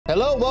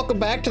Hello, welcome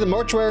back to the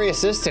Mortuary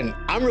Assistant.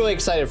 I'm really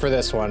excited for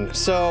this one.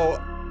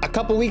 So, a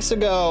couple weeks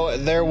ago,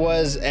 there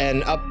was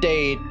an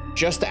update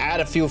just to add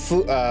a few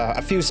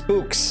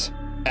spooks,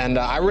 and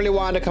I really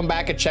wanted to come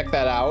back and check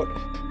that out.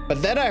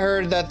 But then I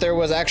heard that there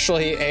was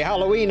actually a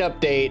Halloween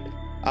update,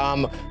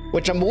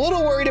 which I'm a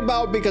little worried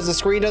about because the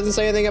screen doesn't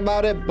say anything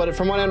about it. But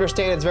from what I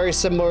understand, it's very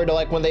similar to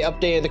like when they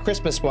updated the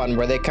Christmas one,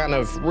 where they kind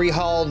of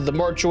rehauled the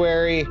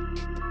mortuary,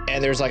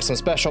 and there's like some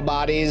special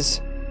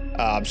bodies.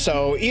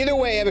 So either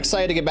way, I'm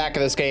excited to get back to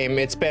this game.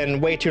 It's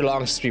been way too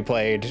long since we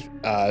played.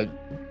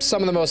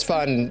 Some of the most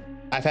fun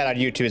I've had on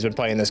YouTube has been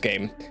playing this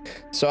game.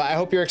 So I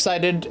hope you're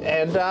excited,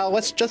 and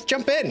let's just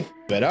jump in.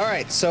 But all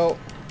right, so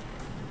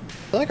I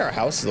feel like our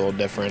house is a little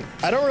different.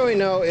 I don't really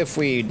know if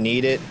we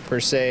need it per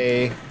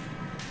se.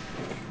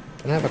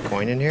 Don't I have a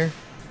coin in here?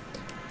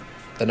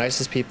 The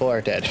nicest people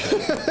are dead.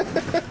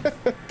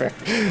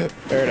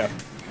 Fair enough.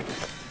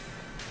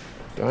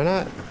 Do I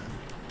not?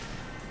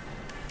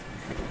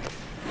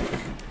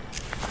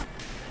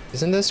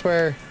 Isn't this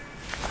where?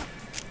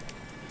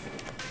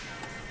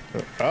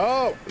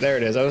 Oh, there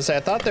it is. I was gonna say,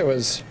 I thought there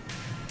was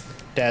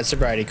Dad's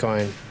sobriety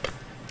coin.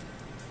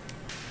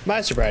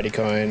 My sobriety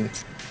coin.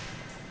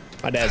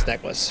 My dad's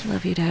necklace.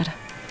 Love you, Dad.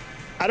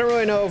 I don't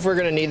really know if we're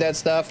gonna need that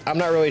stuff. I'm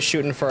not really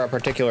shooting for a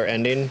particular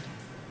ending.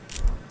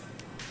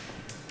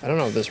 I don't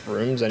know if this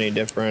room's any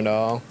different at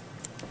all.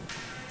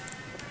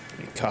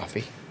 Need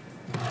coffee.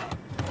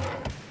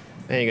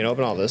 Man, you can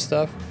open all this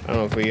stuff? I don't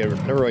know if we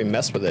never really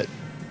messed with it.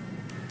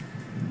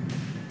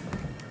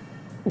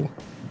 Ooh.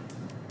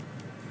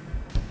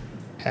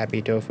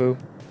 Happy tofu.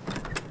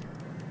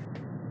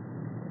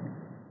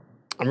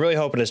 I'm really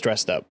hoping it's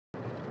dressed up.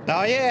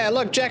 Oh yeah,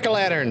 look,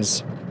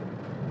 jack-o'-lanterns.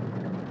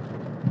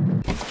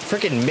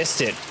 Freaking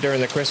missed it during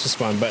the Christmas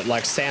one, but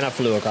like Santa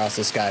flew across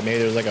the sky. Maybe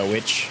there was like a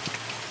witch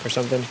or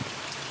something.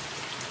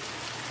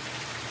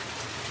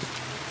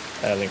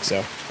 I don't think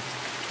so.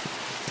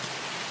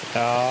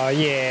 Oh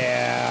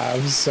yeah,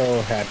 I'm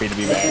so happy to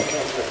be back.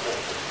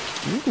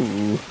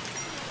 Ooh.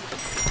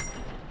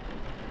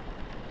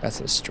 Got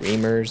some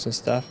streamers and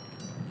stuff.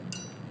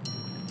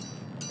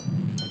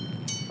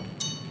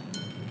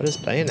 What is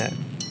playing at?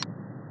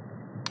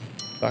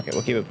 Fuck it,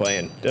 we'll keep it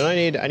playing. Don't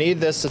I need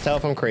this to tell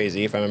if I'm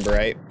crazy, if I remember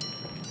right.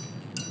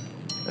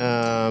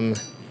 I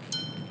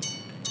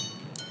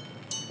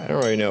don't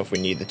really know if we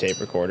need the tape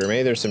recorder.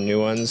 Maybe there's some new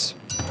ones.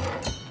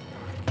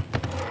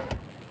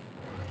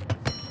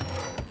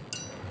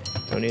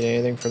 Don't need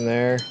anything from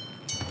there.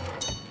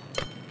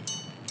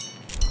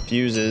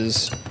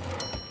 Fuses.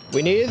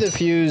 We needed the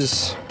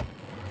fuse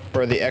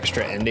for the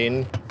extra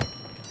ending.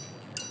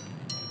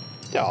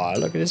 Aw,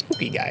 look at this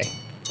spooky guy.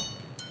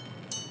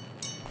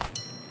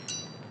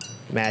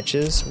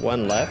 Matches,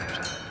 one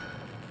left.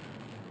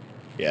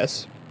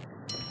 Yes.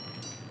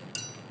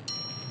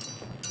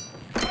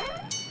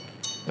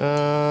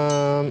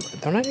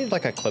 Don't I need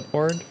like a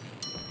clipboard?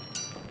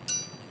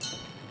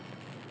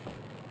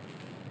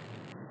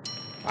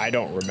 I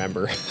don't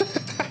remember.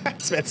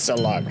 It's been so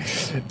long.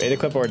 Maybe the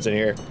clipboard's in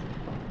here.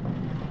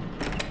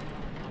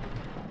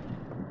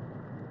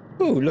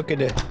 Ooh, look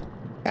at it.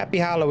 Happy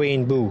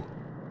Halloween, boo.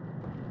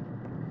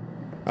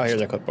 Oh,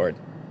 here's our clipboard.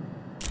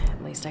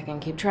 At least I can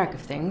keep track of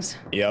things.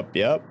 Yep.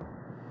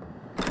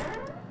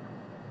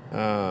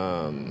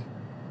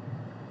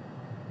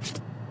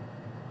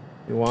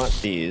 We want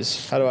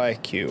these. How do I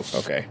queue?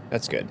 Okay,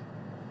 that's good.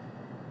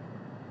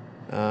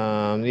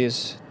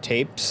 These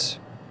tapes.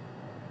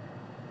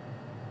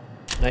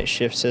 Night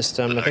shift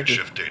system. The night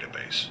shift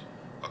database.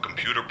 A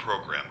computer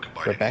program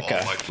combining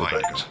all my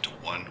findings into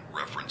one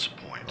reference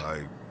point.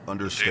 I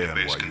understand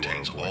the database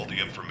contains all the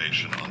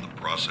information on the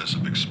process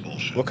of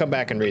expulsion. We'll come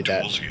back and read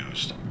that. Tools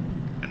used,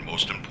 and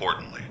most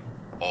importantly,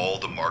 all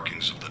the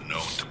markings of the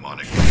known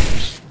demonic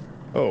names.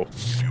 Oh.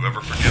 If you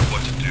ever forget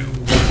what to do,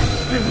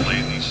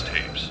 replay these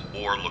tapes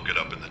or look it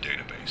up in the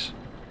database.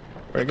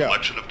 Where'd it go? The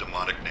collection of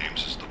demonic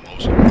names is the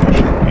most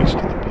crucial piece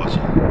to the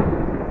puzzle.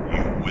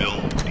 You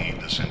will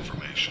need this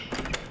information.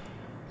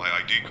 My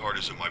ID card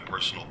is in my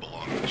personal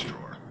belongings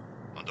drawer.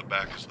 On the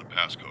back is the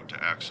passcode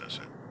to access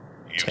it.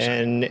 Use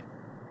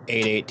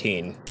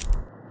 10-818.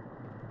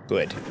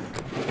 Good.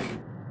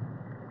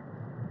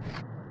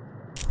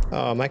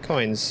 Oh, my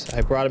coins.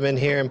 I brought them in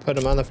here and put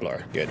them on the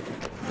floor. Good.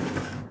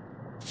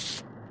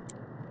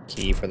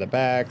 Key for the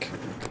back.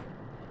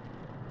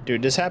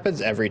 Dude, this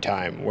happens every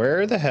time.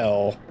 Where the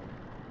hell?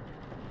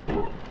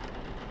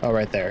 Oh,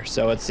 right there.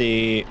 So it's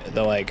the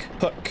like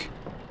hook.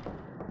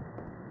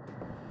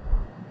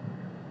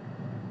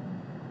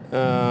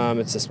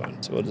 It's this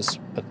one. So we'll just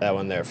put that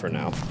one there for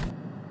now.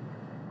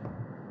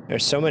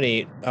 There's so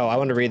many. Oh, I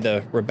want to read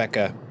the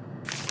Rebecca.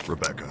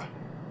 Rebecca,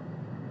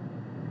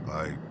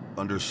 I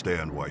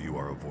understand why you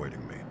are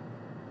avoiding me.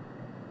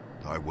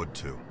 I would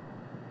too.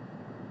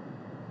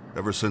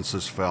 Ever since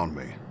this found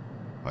me,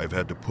 I've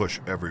had to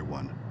push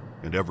everyone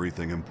and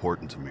everything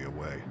important to me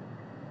away.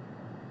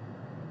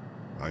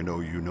 I know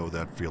you know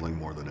that feeling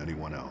more than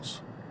anyone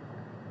else.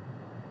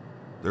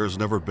 There has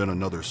never been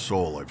another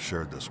soul I've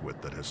shared this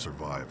with that has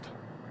survived,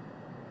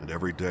 and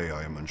every day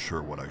I am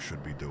unsure what I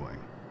should be doing.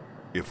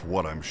 if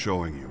what I'm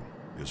showing you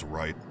is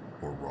right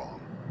or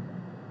wrong.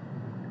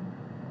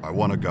 I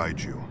want to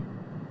guide you.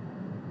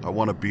 I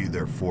want to be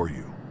there for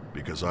you,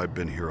 because I've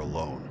been here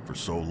alone for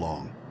so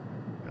long,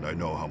 and I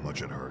know how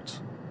much it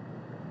hurts.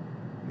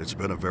 It's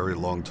been a very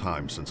long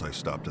time since I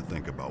stopped to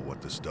think about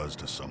what this does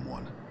to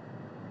someone.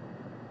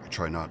 I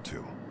try not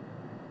to.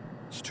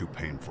 It's too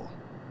painful.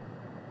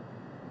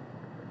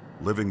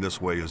 Living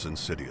this way is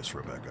insidious,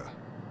 Rebecca.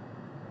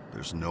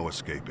 There's no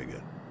escaping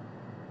it.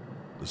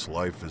 This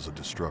life is a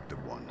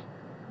destructive one.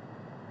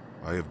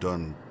 I have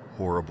done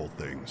horrible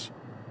things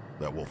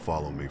that will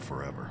follow me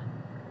forever.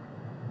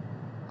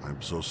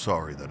 I'm so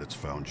sorry that it's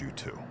found you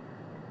too.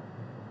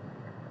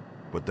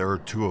 But there are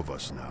two of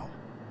us now.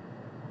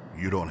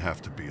 You don't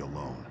have to be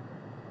alone.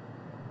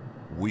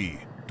 We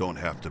don't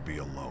have to be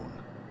alone.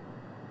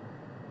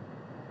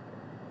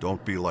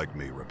 Don't be like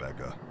me,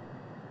 Rebecca.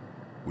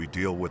 We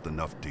deal with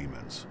enough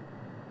demons.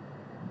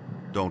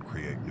 Don't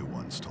create new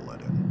ones to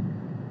let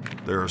in.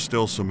 There are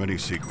still so many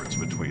secrets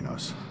between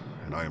us,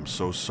 and I am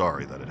so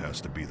sorry that it has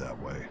to be that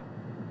way.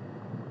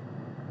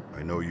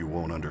 I know you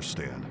won't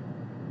understand,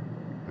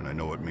 and I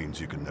know it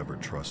means you can never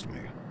trust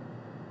me.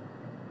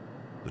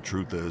 The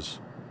truth is,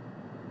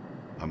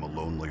 I'm a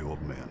lonely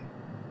old man,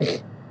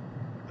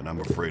 and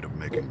I'm afraid of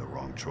making the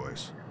wrong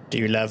choice. Do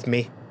you love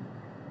me?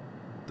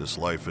 This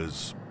life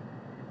is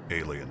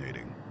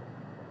alienating.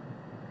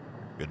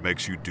 It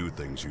makes you do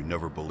things you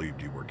never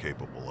believed you were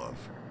capable of,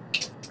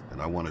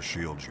 and I want to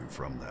shield you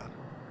from that.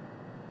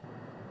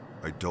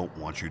 I don't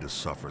want you to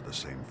suffer the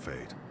same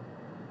fate.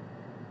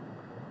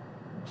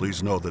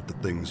 Please know that the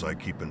things I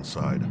keep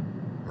inside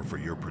are for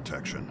your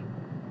protection.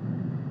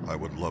 I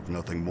would love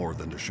nothing more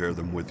than to share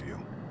them with you,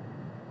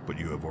 but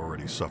you have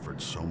already suffered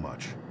so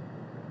much,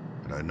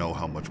 and I know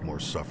how much more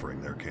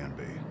suffering there can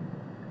be.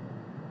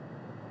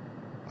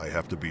 I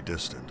have to be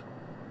distant,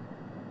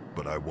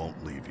 but I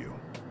won't leave you.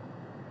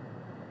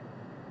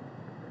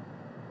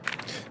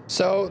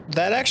 So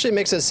that actually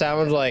makes it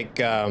sound like,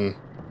 oh,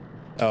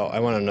 I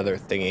want another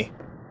thingy.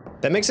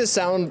 That makes it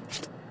sound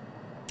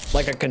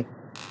like a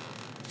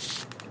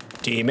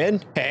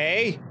demon.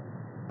 Hey,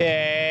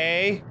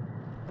 hey,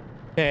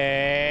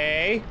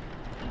 hey,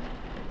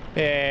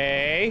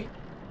 hey.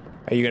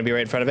 Are you gonna be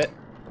right in front of it?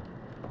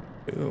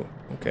 Ooh,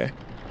 okay.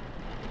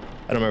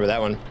 I don't remember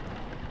that one.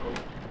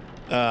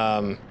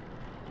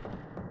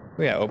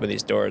 We gotta open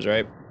these doors,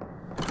 right?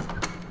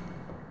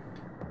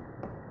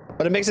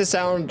 But it makes it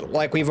sound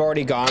like we've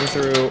already gone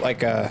through like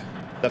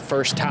the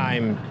first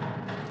time.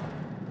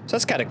 So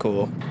that's kind of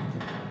cool.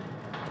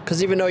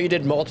 Because even though you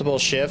did multiple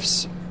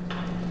shifts,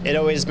 it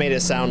always made it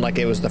sound like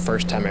it was the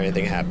first time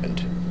anything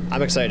happened.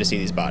 I'm excited to see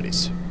these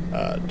bodies.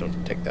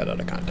 Don't take that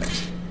out of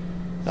context.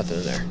 Nothing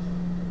in there.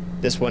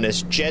 This one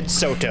is Jed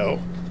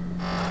Soto.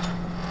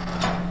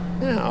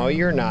 No,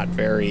 you're not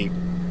very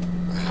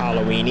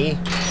Halloween-y.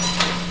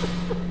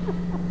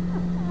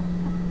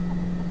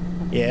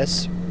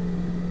 Yes.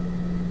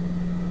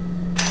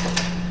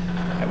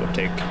 I will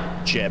take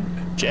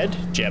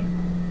Jebediah.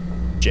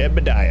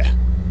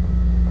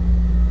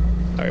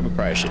 Alright, we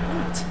probably should.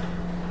 I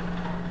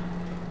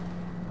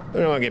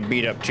don't want to get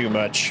beat up too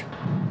much.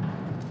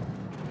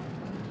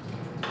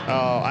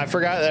 Oh, I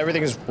forgot that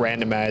everything is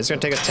randomized. It's gonna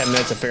take us 10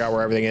 minutes to figure out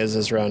where everything is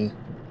this run.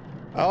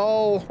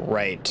 Oh,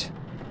 right.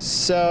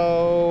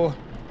 So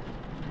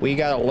we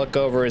gotta look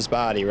over his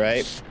body,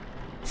 right?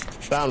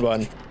 Found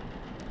one.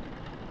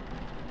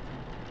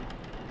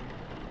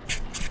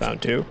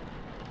 Found two.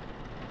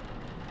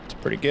 It's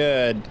pretty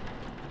good.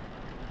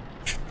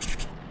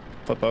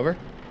 Flip over.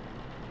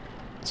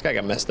 This guy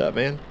got messed up,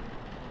 man.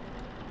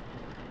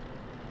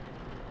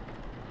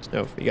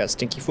 No, you got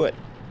stinky foot.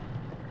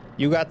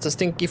 You got the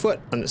stinky foot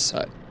on this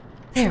side.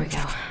 There we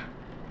go.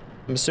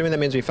 I'm assuming that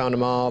means we found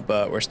them all,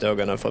 but we're still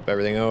gonna flip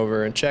everything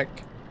over and check.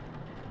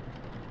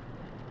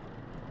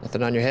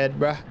 Nothing on your head,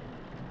 bruh?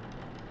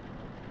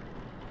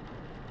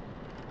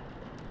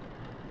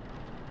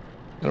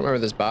 I don't remember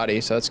this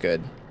body, so that's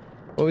good.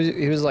 What was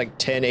he was like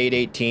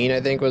 10-8-18,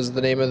 I think was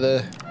the name of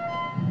the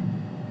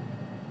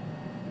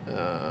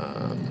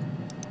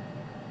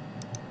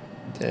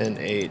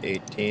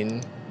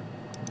 10-8-18.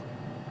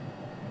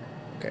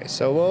 Okay,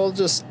 so we'll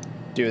just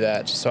do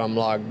that just so I'm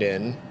logged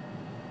in.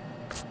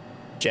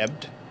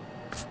 Jebbed.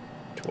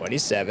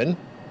 27.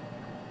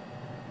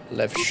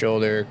 Left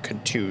shoulder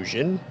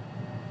contusion.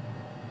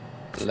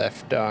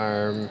 Left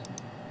arm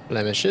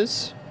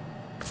blemishes.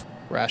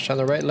 Rash on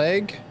the right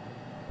leg.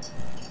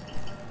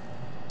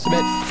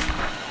 Submit.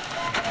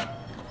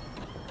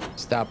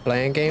 Stop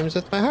playing games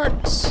with my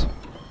hearts.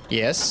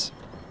 Yes.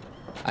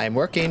 I'm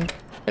working.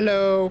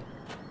 Hello.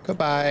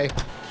 Goodbye.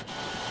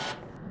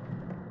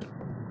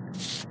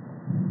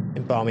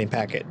 Embalming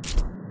packet.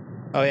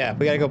 Oh yeah,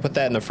 we gotta go put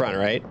that in the front,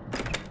 right?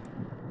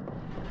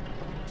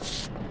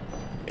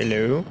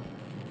 Hello.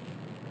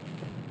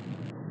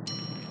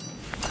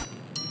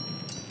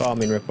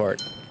 Embalming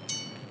report.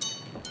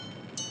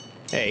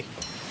 Hey.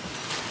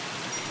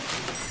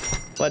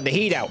 Let the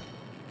heat out.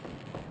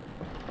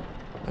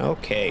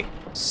 Okay.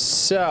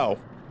 So.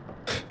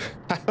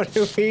 How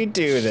do we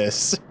do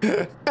this?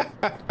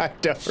 I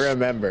don't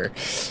remember.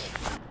 It's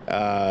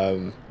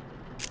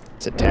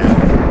a tab.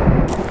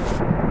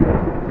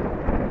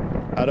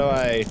 How do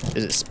I...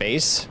 Is it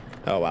space?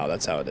 Oh, wow,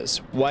 that's how it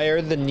is.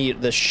 Wire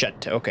the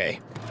shut. Okay.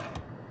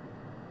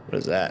 What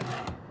is that?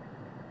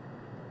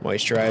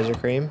 Moisturizer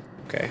cream?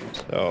 Okay,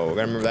 so we're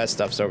gonna remember that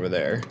stuff's over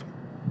there.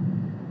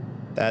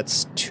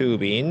 That's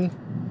tubing.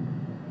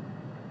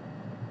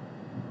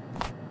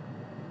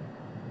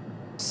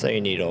 Say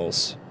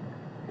needles.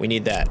 We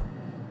need that.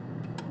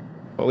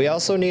 But we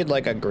also need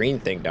like a green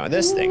thing down.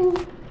 This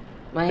thing.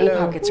 My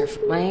pockets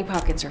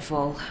are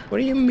full. What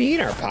do you mean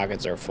our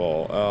pockets are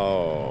full?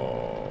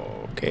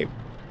 Oh, okay.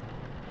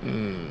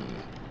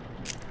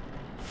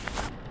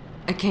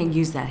 I can't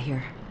use that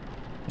here.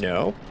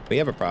 No, we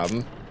have a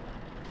problem.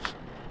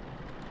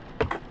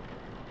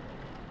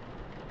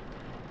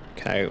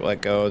 Can I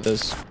let go of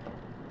this?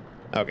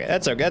 Okay,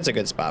 that's a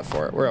good spot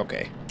for it. We're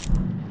okay.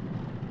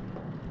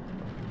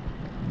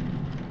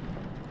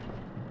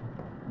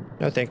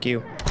 No, thank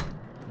you.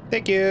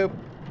 Thank you.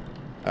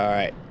 All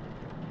right.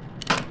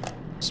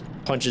 Just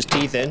punch his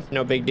teeth in.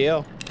 No big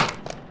deal.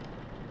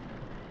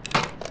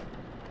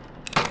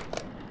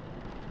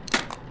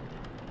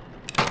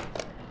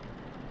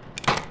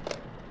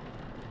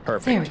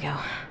 Perfect. There we go.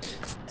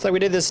 It's like we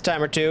did this a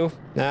time or two.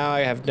 Now I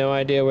have no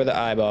idea where the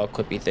eyeball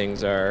clippy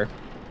things are.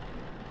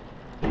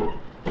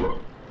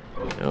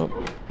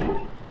 Nope.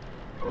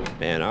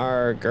 Man,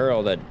 our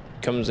girl that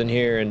comes in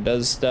here and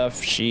does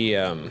stuff, she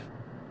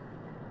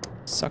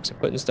sucks at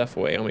putting stuff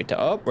away. Let me tell.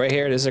 Oh, right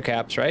here. These are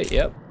caps, right?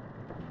 Yep.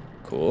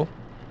 Cool.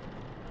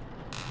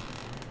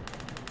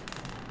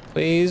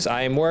 Please,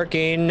 I am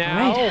working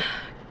now. Right.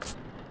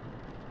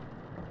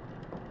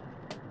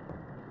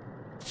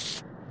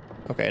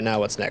 Okay, now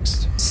what's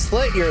next?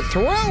 Slit your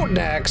throat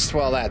next?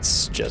 Well,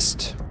 that's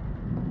just...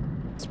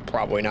 It's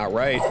probably not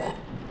right.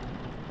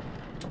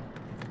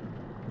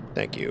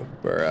 Thank you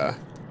for,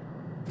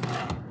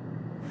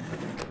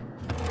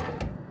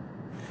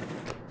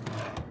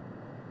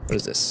 What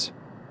is this?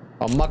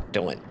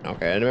 Amygdalin.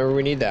 Okay, I remember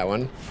we need that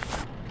one.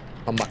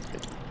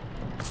 Amygdalin.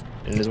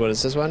 And what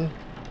is this one?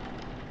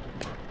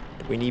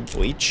 Do we need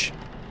bleach?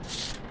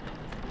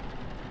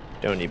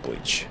 Don't need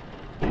bleach.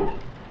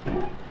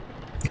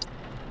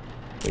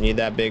 We need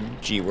that big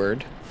G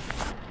word.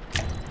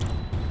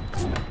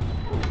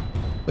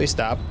 Please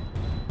stop.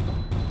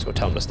 Let's go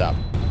tell him to stop.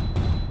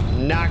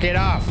 Knock it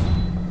off!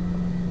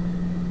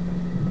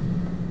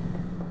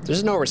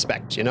 There's no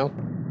respect, you know?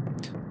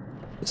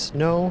 There's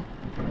no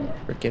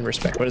freaking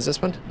respect. What is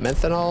this one?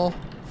 Menthanol?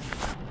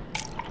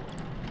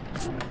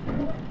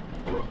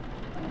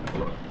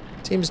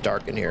 Seems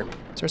dark in here.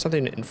 Is there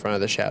something in front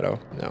of the shadow?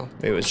 No,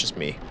 maybe it was just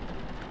me.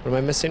 What am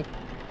I missing?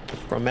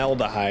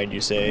 Formaldehyde,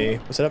 you say.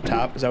 Was it up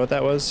top? Is that what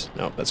that was?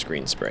 No, that's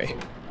green spray.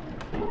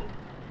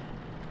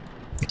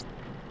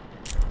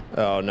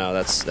 Oh no,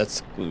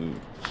 that's glue.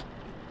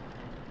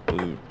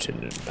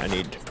 Gluten. I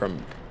need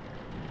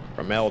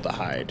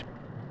formaldehyde.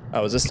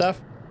 Oh, is this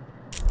stuff?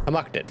 I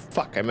mucked it.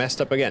 Fuck, I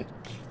messed up again.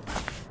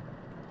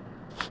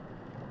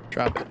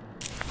 Drop it.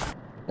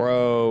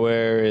 Bro,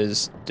 where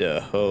is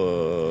the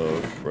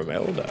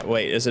formaldehyde?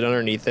 Wait, is it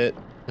underneath it?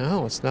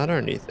 No, it's not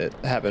underneath it.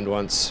 It happened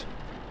once.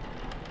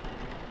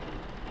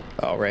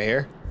 Oh, right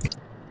here?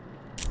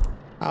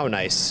 Oh,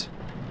 nice.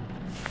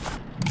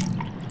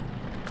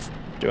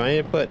 Do I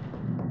need to put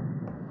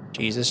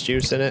Jesus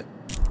juice in it?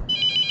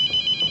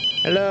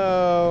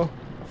 Hello?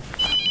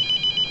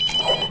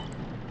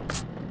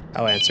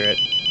 I'll answer it.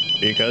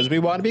 Because we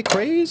want to be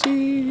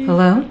crazy.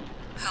 Hello?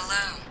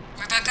 Hello,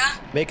 Rebecca?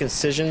 Make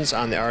incisions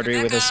on the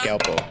artery with a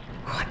scalpel.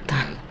 What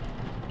the?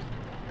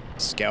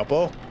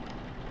 Scalpel?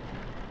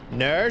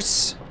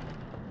 Nurse?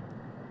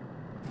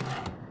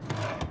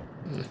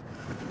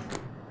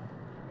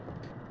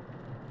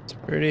 It's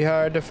pretty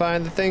hard to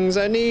find the things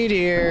I need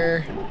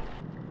here.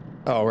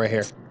 Oh, right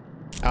here.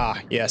 Ah,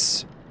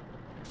 yes.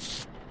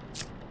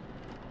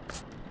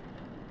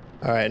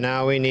 All right,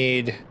 now we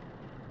need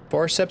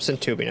forceps and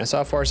tubing. I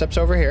saw forceps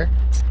over here.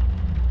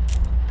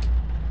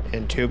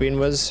 And tubing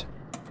was...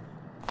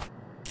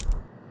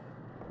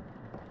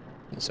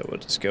 And so we'll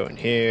just go in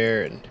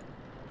here and...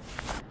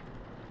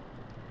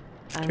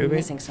 I'm Tubing?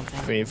 missing something.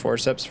 We need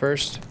forceps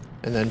first,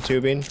 and then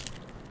tubing.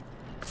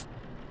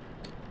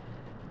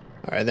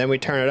 All right, then we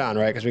turn it on,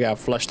 right? Because we gotta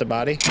flush the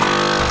body.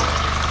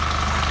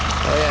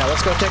 Oh yeah,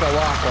 let's go take a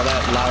walk while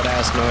that loud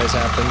ass noise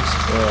happens.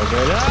 Oh,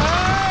 good.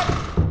 Ah!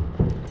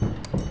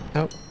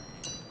 Nope.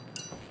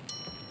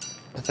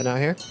 Nothing out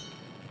here.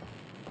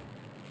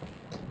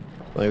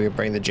 Well, we can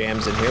bring the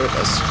jams in here with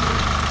us.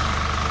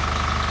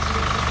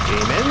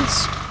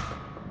 Demons.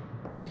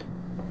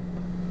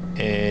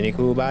 Any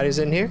cool bodies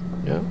in here?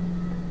 No.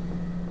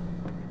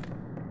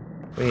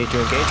 We need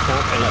to engage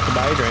pump and let the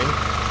body drain.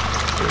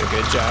 Doing a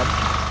good job.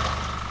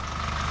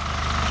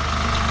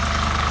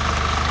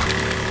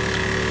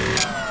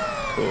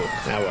 Cool.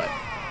 Now what?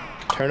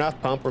 Turn off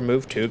pump,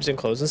 remove tubes, and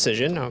close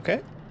incision.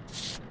 Okay.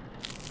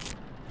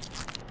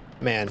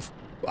 Man,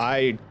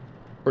 I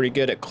pretty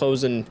good at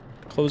closing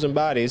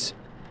bodies.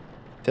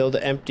 Fill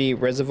the empty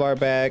reservoir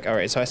bag. All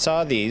right, so I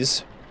saw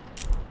these.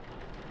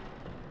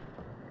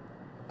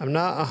 I'm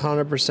not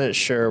 100%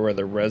 sure where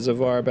the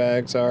reservoir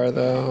bags are,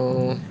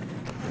 though.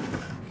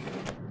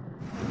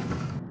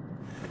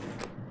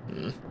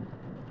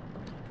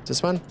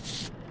 This one?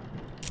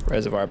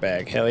 Reservoir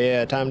bag. Hell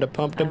yeah, time to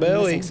pump the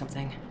belly. Missing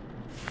something.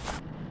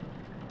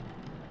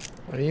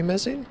 What are you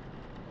missing?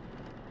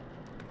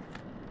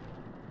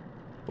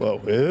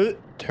 Whoa,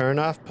 turn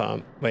off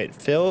pump. Wait,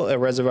 fill a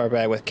reservoir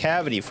bag with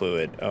cavity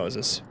fluid. Oh, is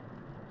this?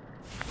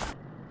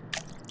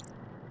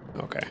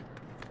 Okay.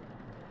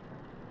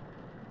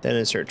 Then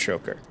insert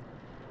choker.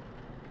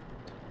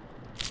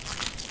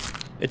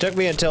 It took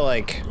me until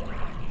like,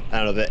 I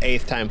don't know, the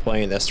 8th time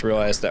playing this to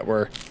realize that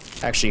we're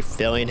actually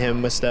filling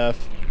him with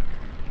stuff.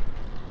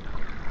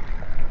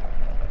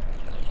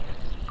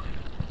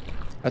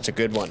 That's a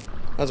good one.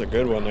 That's a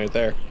good one right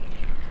there.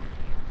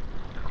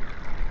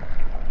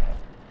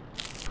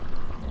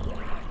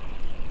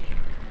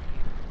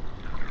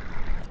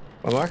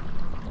 One more?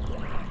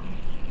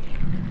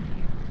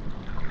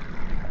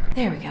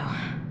 There we go.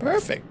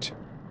 Perfect.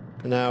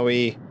 Now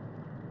we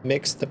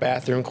mix the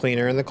bathroom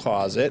cleaner in the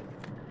closet.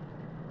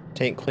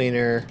 Tank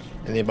cleaner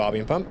in the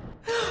bobbing pump.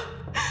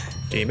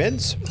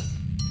 Demons.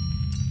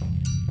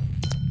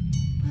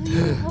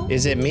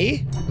 Is it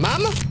me?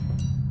 Mama?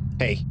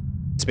 Hey,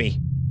 it's me.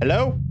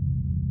 Hello?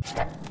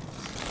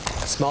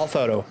 Small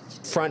photo.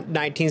 Front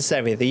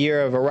 1970, the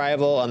year of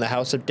arrival on the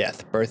House of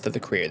Death. Birth of the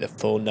Creator. The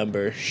full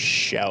number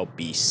shall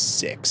be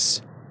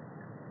 6.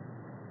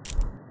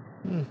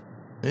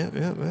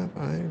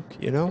 Yeah.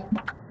 You know.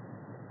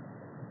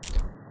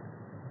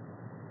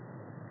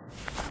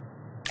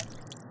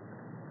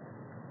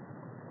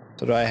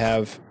 So do I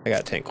have... I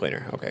got tank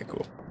cleaner. Okay,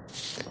 cool.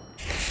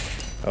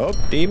 Oh,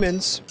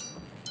 demons.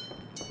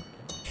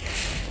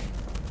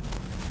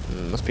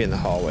 Must be in the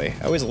hallway.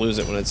 I always lose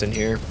it when it's in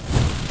here.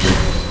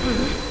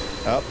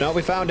 Oh, no,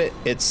 we found it.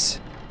 It's...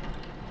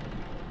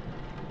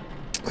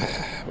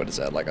 What is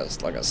that? Like a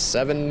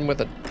 7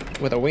 with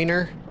a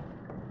wiener?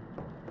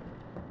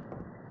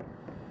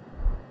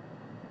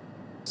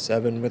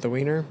 7 with a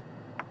wiener.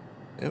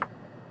 Yep.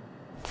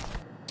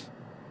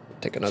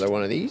 Take another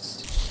one of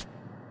these.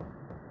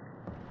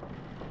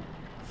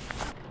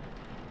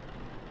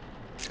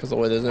 Because the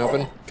lid isn't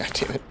open. God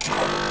damn it.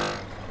 I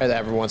had that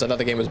every once. I thought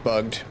the game was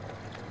bugged.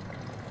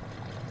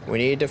 We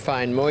need to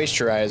find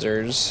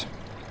moisturizers.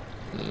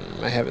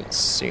 I haven't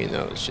seen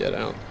those yet, I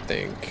don't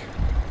think.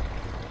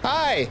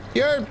 Hi!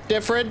 You're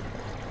different!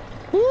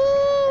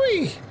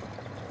 Woo-wee!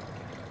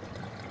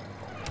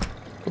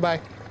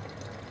 Goodbye.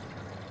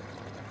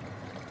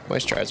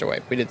 Moisturizer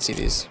wipe. We did see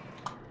these.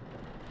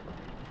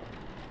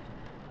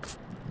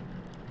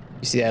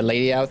 You see that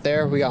lady out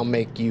there? We gotta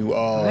make you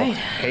all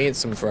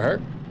handsome for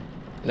her.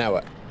 Now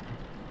what?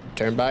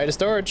 Turn by to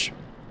storage.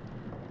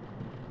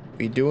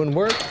 We doing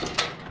work.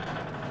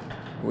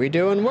 We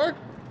doing work.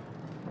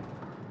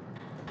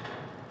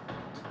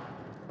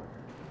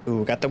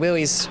 Ooh, got the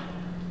willies.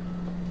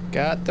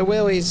 Got the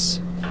willies.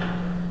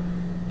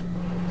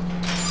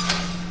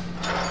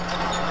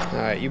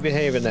 Alright, you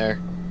behaving there.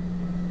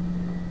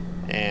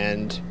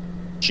 And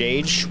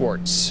Jade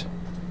Schwartz.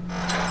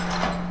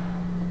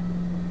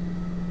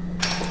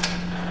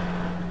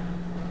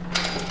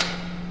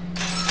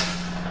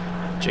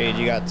 Jade,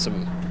 you got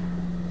some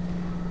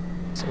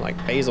like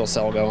basal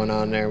cell going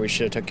on there we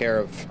should have took care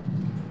of.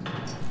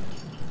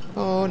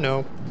 Oh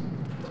no.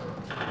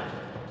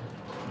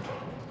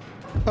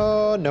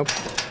 Oh no.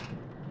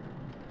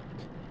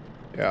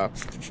 Yeah,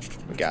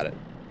 we got it.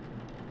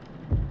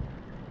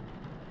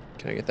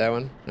 Can I get that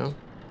one? No?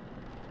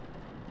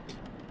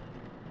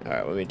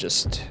 Alright, let me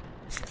just...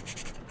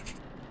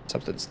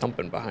 Something's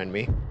thumping behind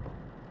me.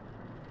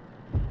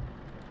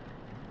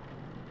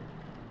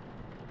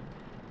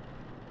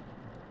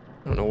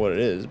 I don't know what it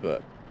is,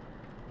 but...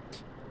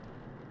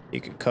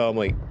 You could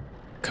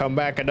come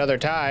back another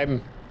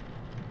time.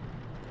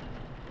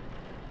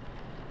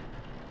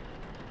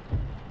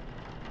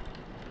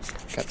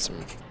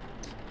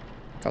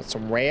 Got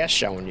some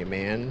rash on you,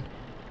 man.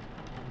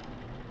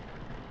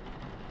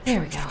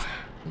 There we go.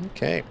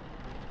 Okay.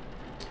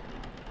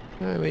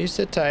 Alright, well, you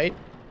sit tight.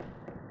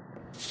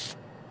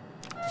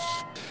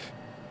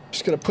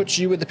 Just gonna put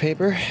you with the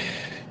paper.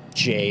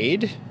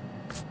 Jade.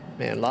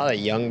 Man, a lot of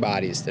young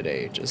bodies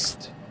today.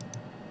 Just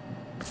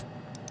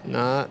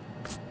not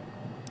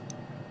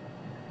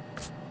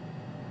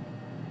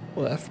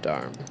left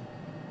arm.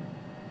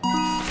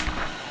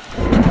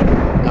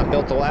 Not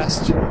built to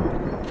last.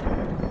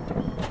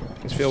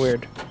 Things feel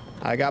weird.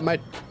 I got my...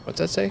 What's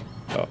that say?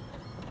 Oh.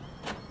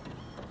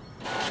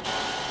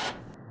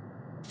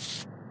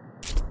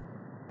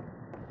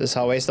 This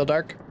hallway still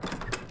dark?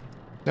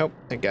 Nope,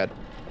 thank God.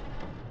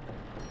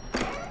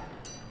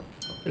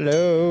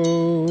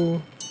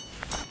 Hello.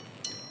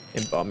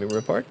 Embalming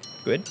report.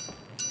 Good.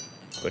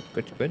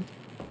 Good.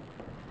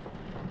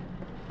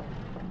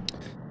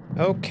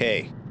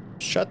 Okay.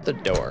 Shut the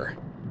door.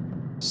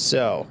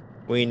 So,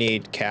 we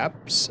need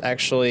caps.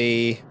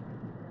 Actually...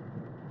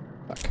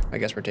 Fuck, I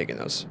guess we're taking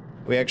those.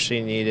 We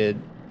actually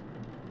needed...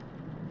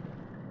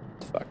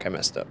 Fuck, I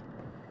messed up.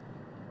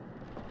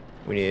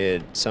 We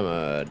need some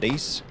of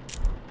these.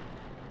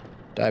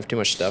 Do I have too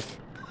much stuff?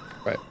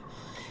 Right.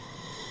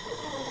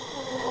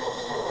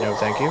 No,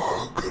 thank you.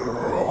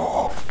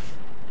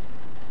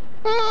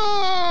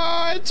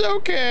 Ah, it's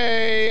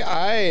okay.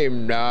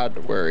 I'm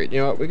not worried. You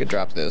know what? We could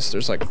drop this.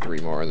 There's like 3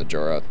 more in the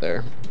drawer out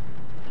there.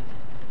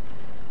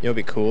 You know what'd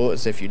be cool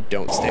is if you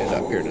don't stand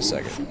up here in a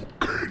second.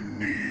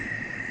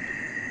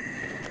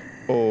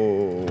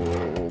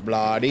 Oh,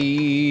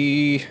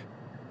 bloody.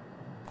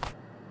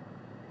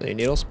 Any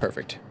needles?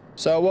 Perfect.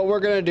 So what we're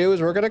gonna do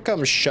is we're gonna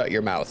come shut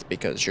your mouth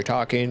because you're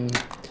talking,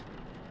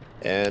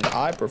 and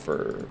I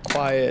prefer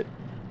quiet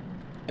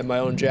and my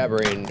own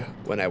jabbering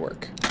when I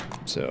work.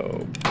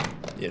 So,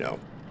 you know,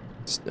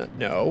 it's not,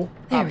 no,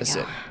 There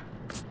opposite. we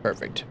go.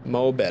 Perfect.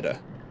 Mo better.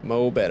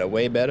 Mo better.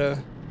 Way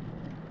better.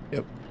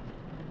 Yep.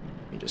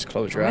 You just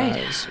close your Right.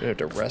 eyes. You have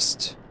to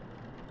rest.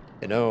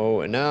 You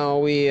know, and now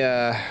we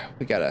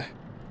gotta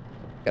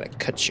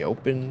cut you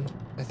open,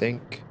 I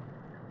think.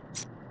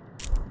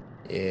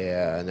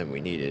 Yeah, and then we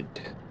needed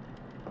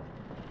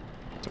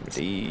some of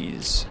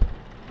these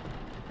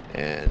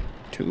and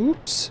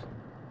tubes.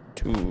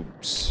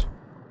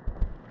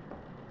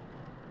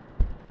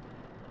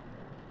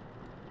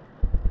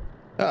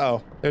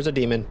 Uh-oh, there's a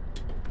demon.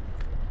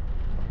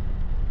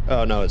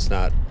 Oh, no, it's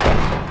not.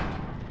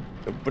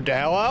 But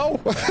hello?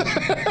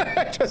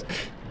 Just,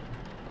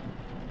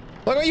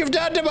 look what you've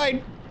done to my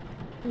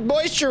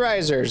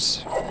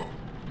moisturizers.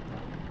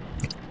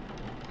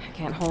 I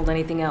can't hold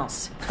anything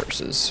else.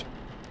 Curses.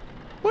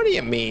 What do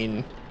you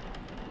mean?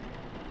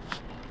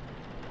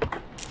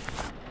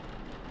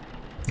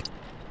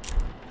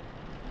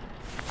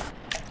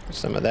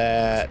 Some of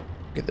that.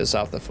 Get this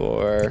off the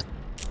floor.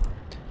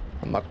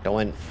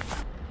 Amygdalin.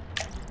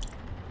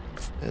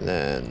 And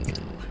then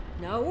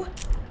No?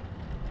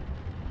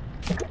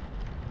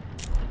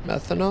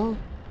 methanol.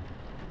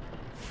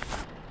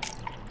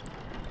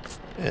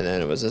 And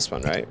then it was this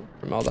one, right?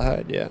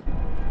 Formaldehyde, yeah.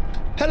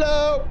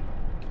 Hello!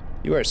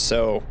 You are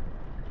so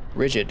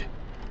rigid.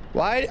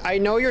 Why? I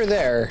know you're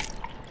there.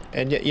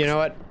 And you know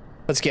what?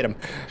 Let's get him.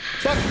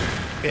 Fuck!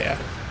 Yeah.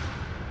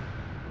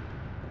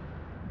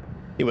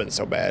 He wasn't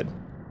so bad.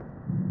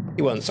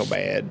 He wasn't so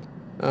bad.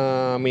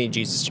 We need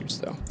Jesus juice,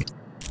 though.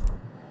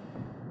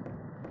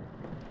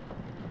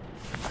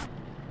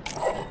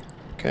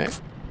 Okay.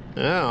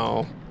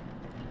 Now.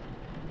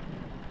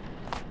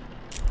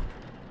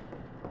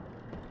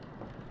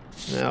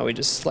 Now we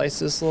just slice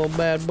this little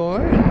bad boy.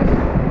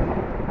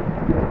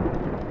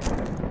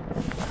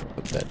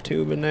 Put that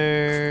tube in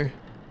there.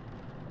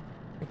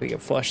 If we can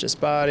flush this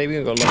body, we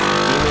can go look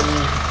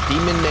at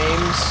demon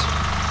names.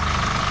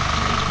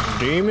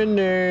 Demon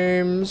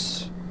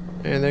names.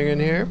 Anything in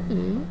here?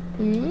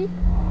 Mm-hmm.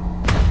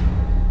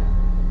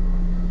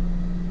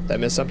 Did I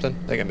miss something?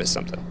 I think I missed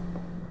something. I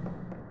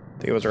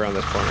think it was around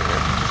this corner here.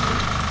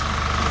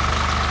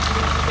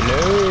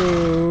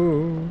 Hello?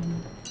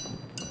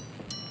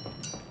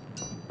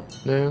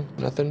 No?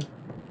 Nothing?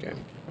 Okay.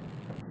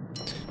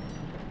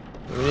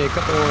 We need a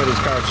couple more of these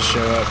cards to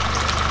show up.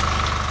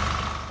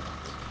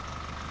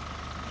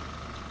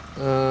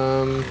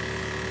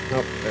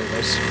 Nope, there it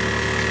goes.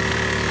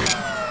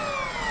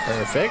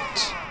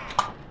 Perfect.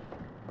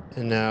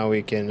 And now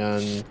we can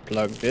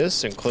unplug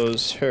this and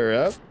close her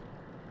up.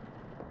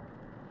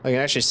 I can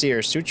actually see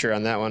her suture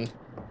on that one.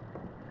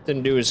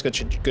 Didn't do as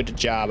good a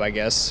job, I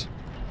guess.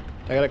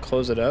 I gotta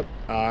close it up.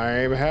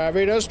 I'm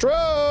having a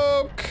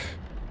stroke!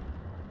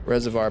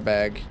 Reservoir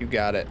bag, you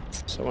got it.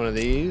 So one of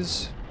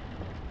these.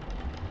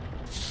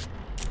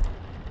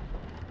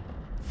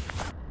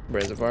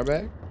 Reservoir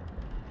bag.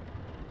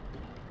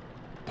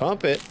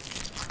 Pump it.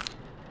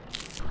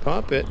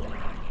 Pump it.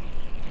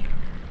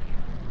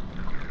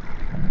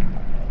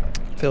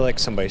 I feel like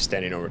somebody's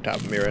standing over top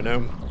of me right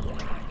now.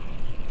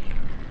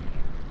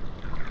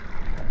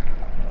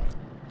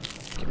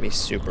 Get me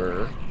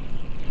super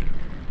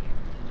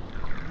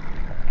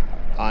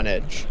on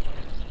edge.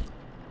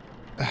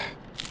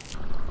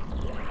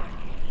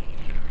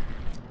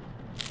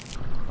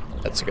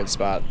 That's a good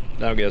spot.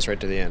 That'll get us right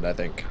to the end, I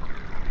think.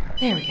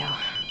 There we go.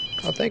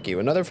 Oh, thank you.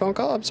 Another phone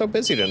call? I'm so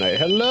busy tonight.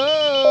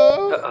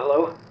 Hello?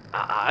 Hello?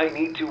 I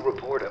need to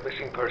report a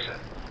missing person.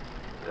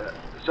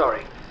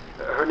 Sorry.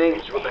 Her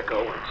name's Rebecca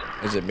Owens.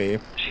 Is it me?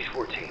 She's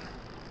 14.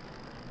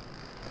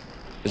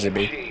 Is it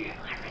me? She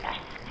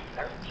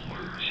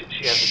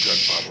has a drug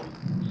problem.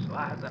 So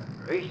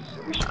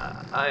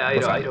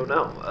I don't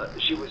know.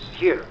 She was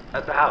here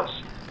at the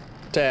house.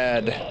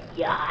 Dad.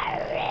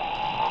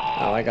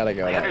 Oh, I gotta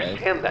go I that way.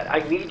 understand that. I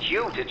need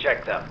you to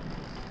check them.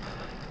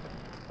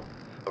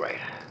 All right.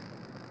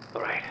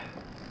 All right.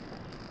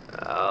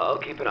 I'll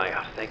keep an eye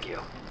out. Thank you.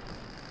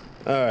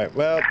 All right,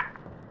 well,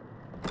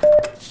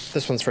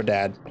 this one's for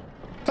Dad.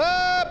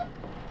 Ah!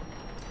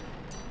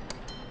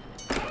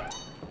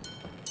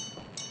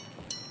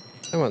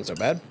 That wasn't so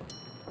bad.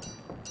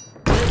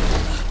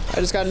 I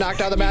just got knocked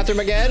out of the bathroom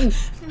again.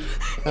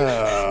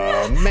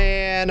 Oh,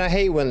 man, I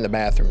hate when the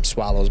bathroom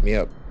swallows me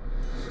up.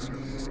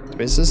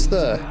 Is this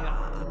the...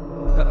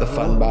 The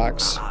fun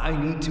box. I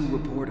need to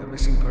report a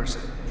missing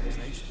person.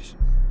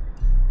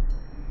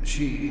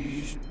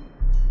 She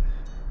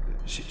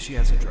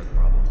has a drug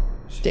problem.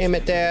 Damn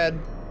it, Dad.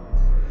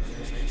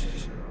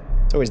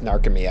 It's always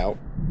narking me out.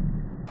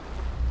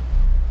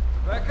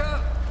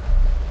 Rebecca!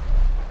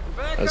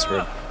 Rebecca! That's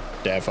where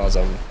Dad falls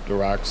on the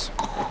rocks.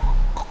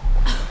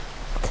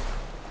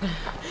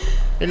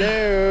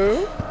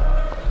 Hello?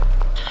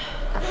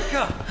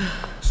 Rebecca!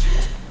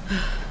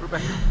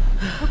 Rebecca!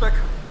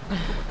 Rebecca!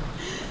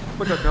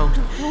 Rebecca, no,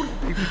 don't,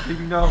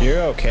 baby, no.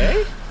 You're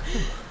okay?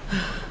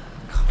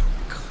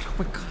 Oh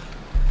my God.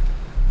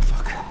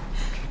 Fuck.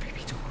 Okay,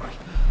 baby, don't worry.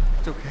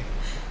 It's okay.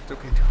 It's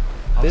okay.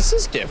 This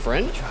is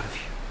different. Get you out of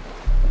here.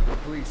 The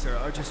police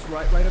are just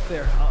right up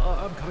there.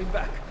 I'm coming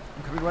back.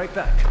 I'm coming right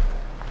back.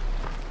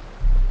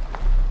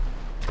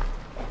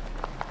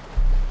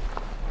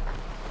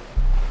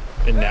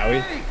 And now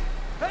Hey,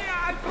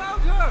 I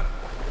found her!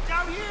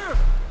 Down here!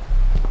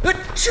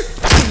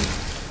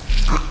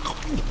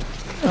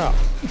 Oh.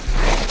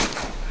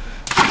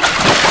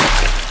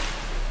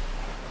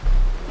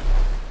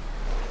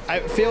 I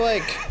feel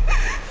like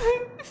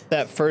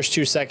that first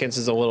 2 seconds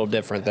is a little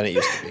different than it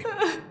used to be.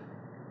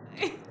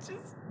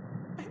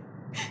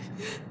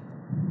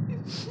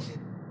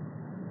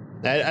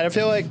 I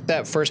feel like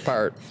that first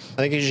part, I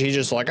think he's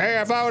just like,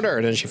 hey, I found her,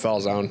 and then she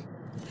falls down.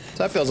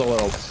 So that feels a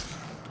little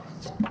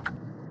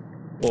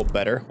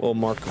better, a little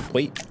more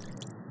complete.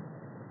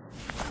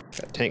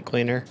 Got tank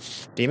cleaner.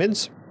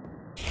 Demons?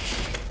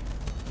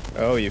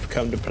 Oh, you've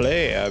come to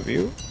play, have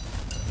you?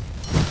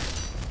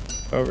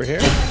 Over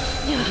here?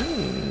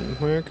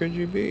 Where could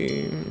you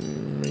be?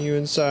 Are you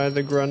inside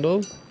the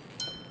grundle?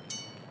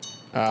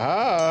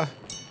 Aha!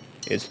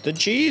 It's the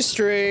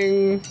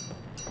G-string!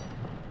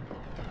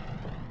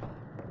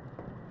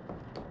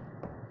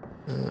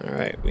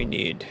 Alright, we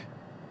need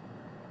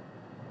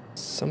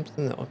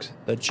something that looks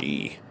like the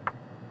G.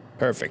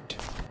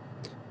 Perfect.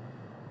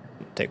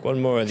 Take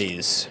one more of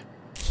these.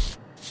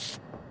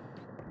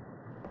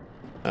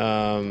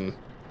 Gotta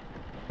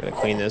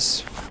clean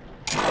this.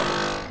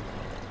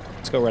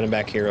 Let's go running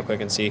back here real quick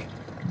and see.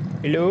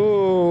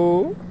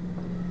 Hello?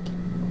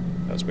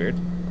 That was weird.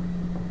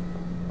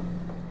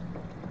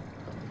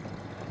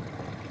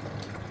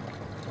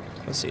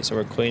 Let's see, so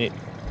we're cleaning.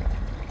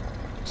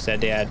 Is that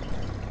Dad?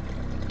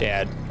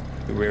 Dad,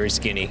 you're very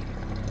skinny.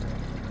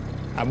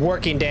 I'm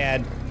working,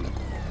 Dad.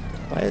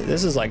 Why,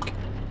 this is like,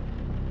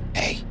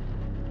 hey,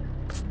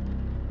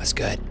 what's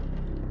good?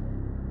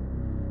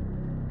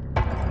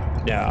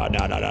 No.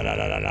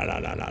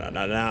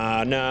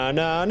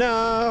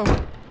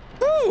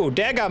 Ooh,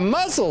 Dad got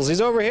muscles.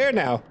 He's over here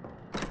now.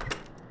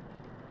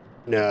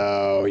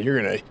 No,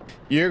 you're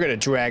gonna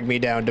drag me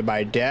down to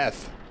my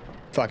death.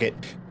 Fuck it.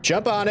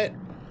 Jump on it.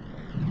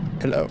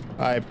 Hello.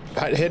 I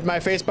hid my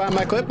face behind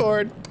my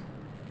clipboard.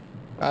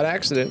 On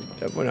accident.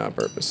 That went on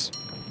purpose.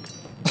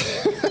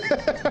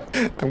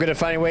 I'm gonna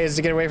find ways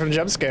to get away from the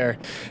jump scare.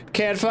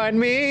 Can't find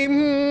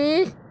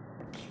me.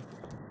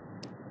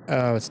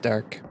 Oh, it's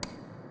dark.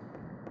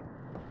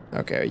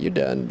 Okay, are you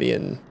done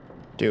being...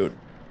 Dude,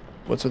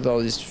 what's with all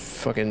these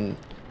fucking...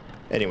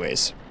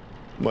 Anyways,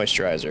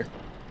 moisturizer.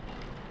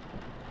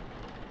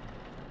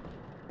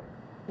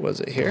 Was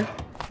it here?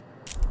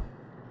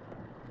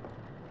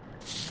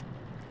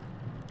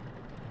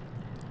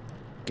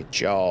 Get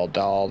you all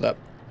dolled up.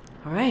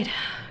 All right.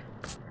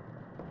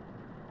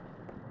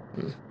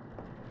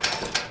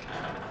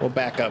 We'll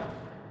back up.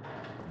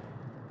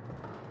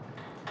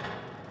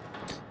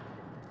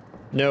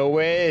 No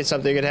way,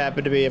 something could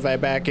happen to me if I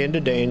back into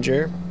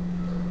danger.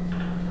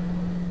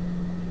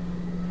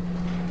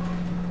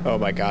 Oh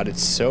my god,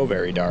 it's so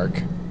very dark.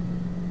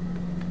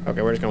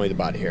 Okay, we're just gonna leave the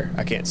body here.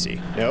 I can't see.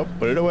 Nope,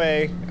 put it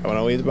away. I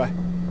wanna leave the body.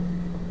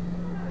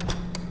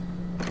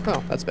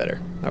 Oh, that's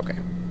better. Okay.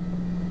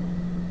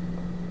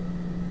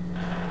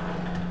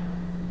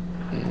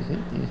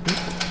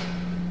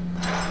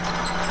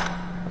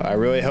 I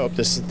really hope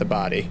this is the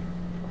body.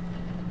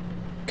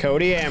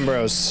 Cody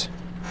Ambrose.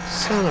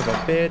 Son of a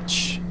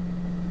bitch.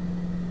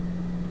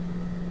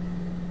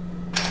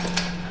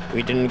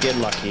 We didn't get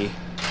lucky.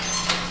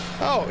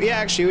 Oh, yeah,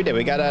 actually we did.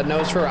 We got a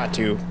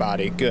Nosferatu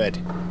body. Good.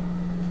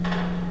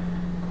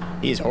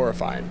 He's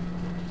horrifying.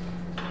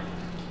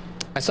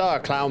 I saw a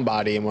clown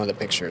body in one of the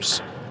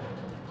pictures.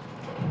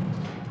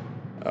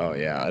 Oh,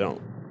 yeah, I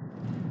don't...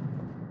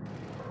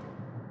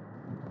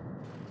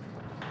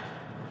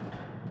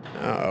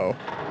 Uh-oh.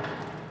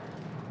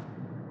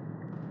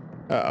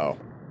 Uh-oh.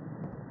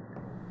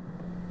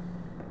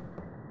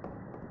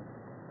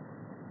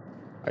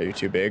 Are you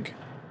too big?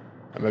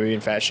 Am I being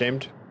fat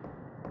shamed?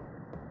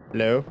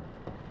 Hello?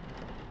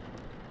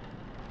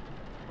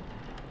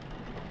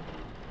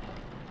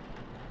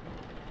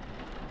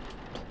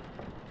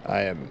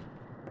 I am...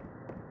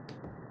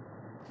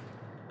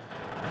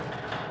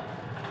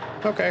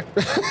 Okay.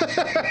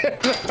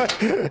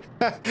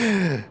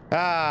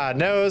 Ah,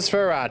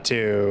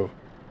 Nosferatu.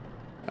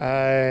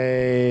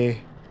 I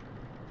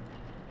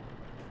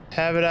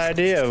have an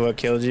idea of what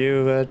killed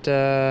you, but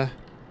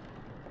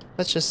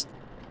let's just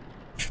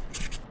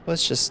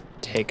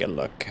take a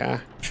look, huh?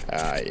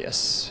 Ah,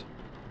 yes.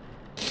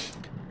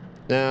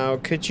 Now,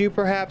 could you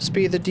perhaps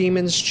be the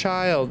demon's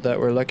child that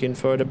we're looking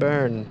for to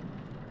burn?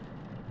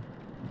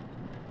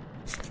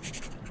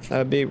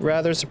 I'd be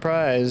rather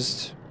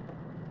surprised.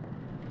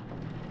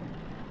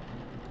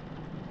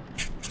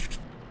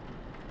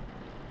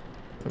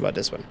 What about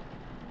this one?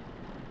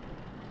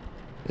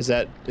 Is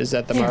that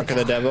the mark of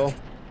the devil?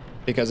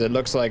 Because it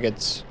looks like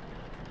it's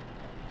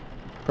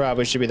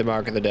probably should be the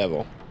mark of the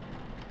devil.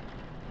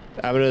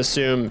 I'm gonna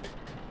assume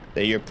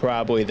that you're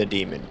probably the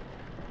demon.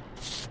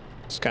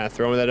 Just kind of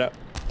throwing that up.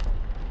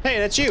 Hey,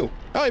 that's you.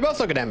 Oh, you're both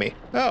looking at me.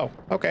 Oh,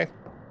 okay.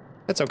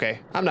 That's okay.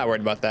 I'm not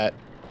worried about that.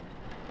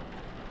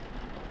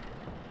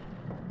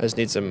 I just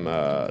need some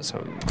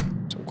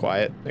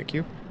quiet. Thank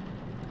you.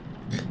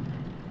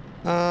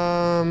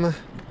 What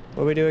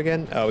do we do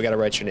again? Oh, we gotta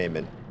write your name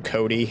in.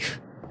 Cody.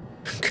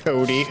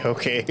 Cody,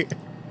 okay.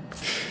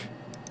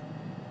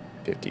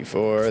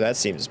 54,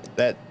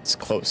 that's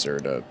closer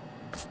to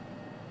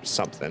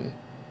something.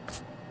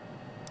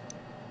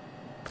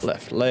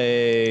 Left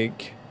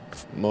leg,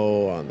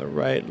 mole on the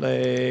right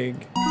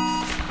leg.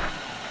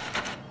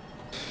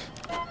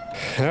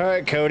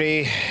 Alright,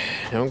 Cody,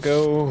 don't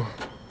go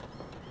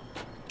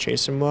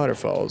chasing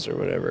waterfalls or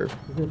whatever.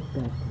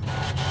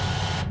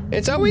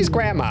 It's always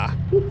Grandma.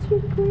 It's your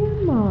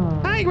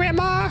grandma. Hi,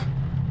 Grandma.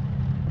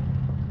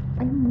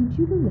 I need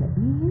you to let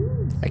me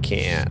in. I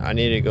can't. I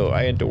need to go.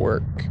 I had to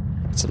work.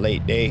 It's a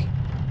late day.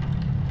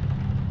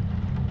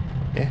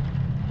 Yeah.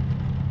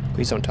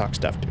 Please don't talk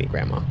stuff to me,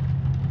 Grandma.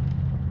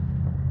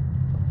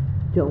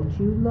 Don't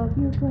you love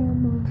your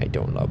grandma? I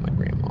don't love my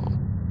grandma.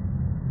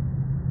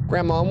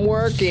 Grandma, I'm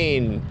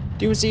working.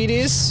 Do you see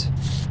this?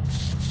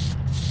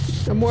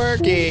 I'm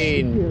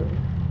working. Here.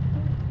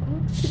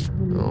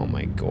 Oh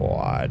my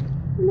God.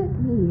 Let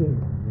me in,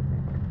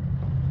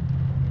 Rebecca.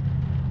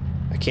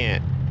 I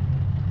can't.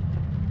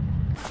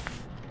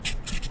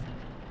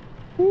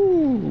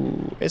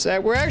 Ooh, it's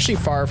that we're actually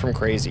far from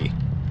crazy.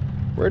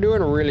 We're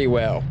doing really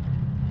well.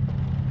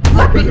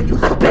 Let me in, you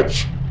little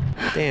bitch!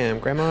 Damn,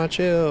 Grandma,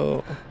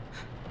 chill.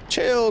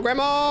 Chill,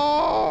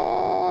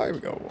 Grandma! Here we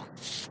go.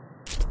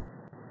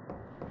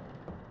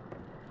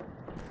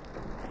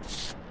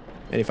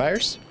 Any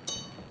fires?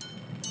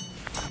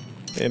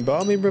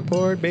 Embalming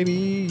report,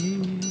 baby.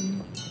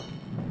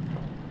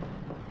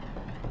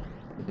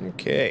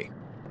 Okay.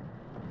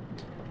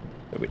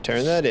 So we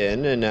turn that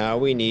in, and now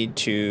we need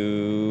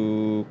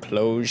to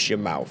close your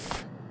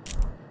mouth.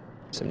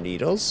 Some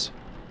needles.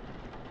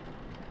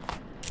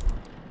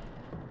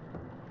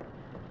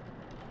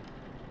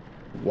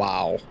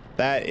 Wow,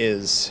 that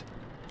is...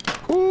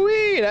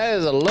 Whoo-wee, that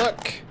is a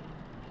look.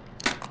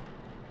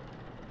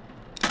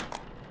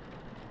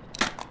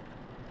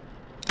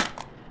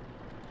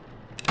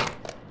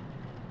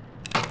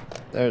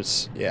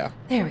 There's, yeah.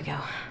 There we go.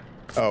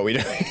 Oh, we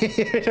don't,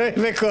 we don't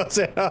even close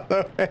it all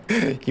the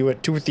way. You a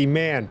toothy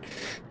man.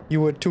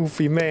 You a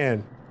toothy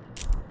man.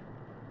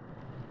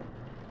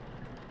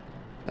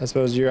 I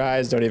suppose your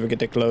eyes don't even get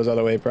to close all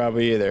the way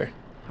probably either.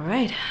 All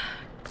right.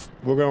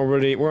 We're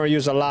gonna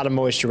use a lot of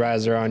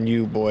moisturizer on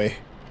you, boy.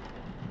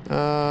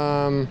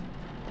 I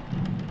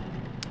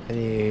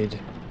need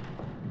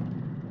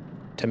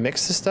to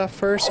mix the stuff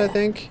first, I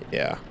think.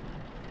 Yeah.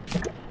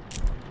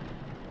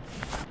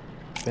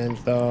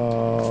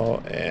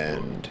 Menthol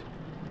and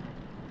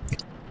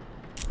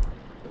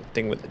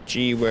thing with the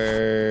G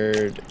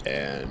word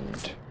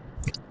and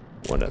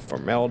one of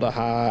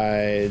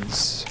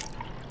formaldehydes.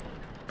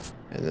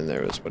 And then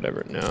there was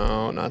whatever.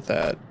 No, not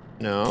that.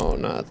 No,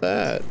 not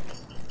that.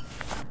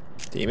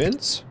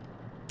 Demons?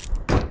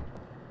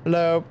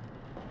 Hello?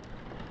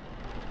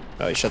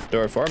 Oh, he shut the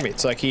door for me.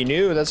 It's like he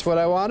knew that's what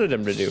I wanted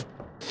him to do.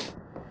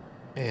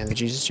 And the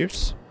Jesus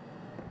juice.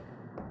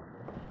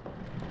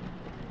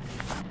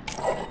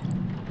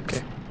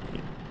 Okay.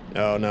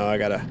 Oh no, I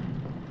gotta...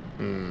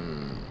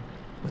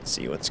 Let's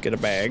see, let's get a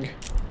bag.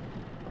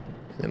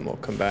 And then we'll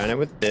combine it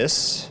with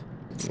this.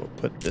 And we'll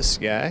put this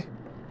guy.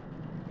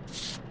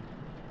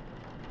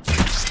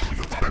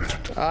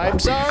 I'm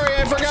sorry,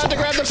 I forgot to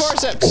grab the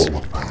forceps.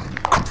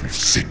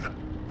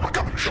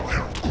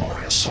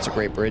 That's a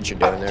great bridge you're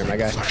doing there, my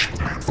guy.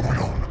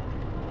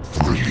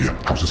 3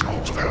 houses and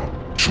halls of hell.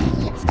 2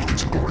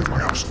 beacons of glory of my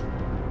house.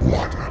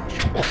 1 to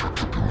usher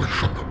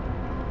tribulation.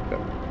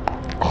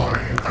 I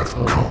have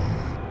come.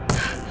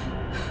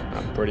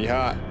 I'm pretty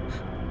hot.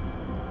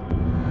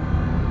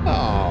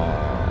 Oh.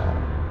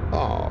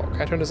 Oh,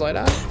 can I turn this light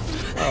on?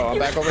 Oh, I'm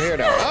back over here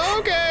now.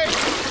 Okay.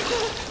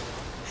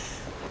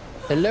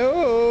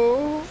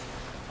 Hello?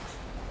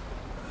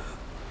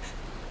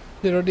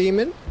 Little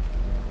demon?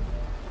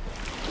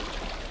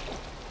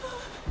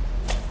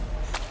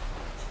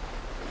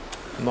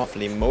 I'm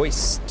awfully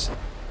moist.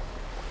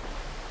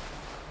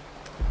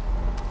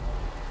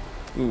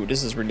 Ooh,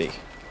 this is really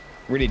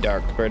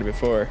dark compared to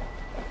before.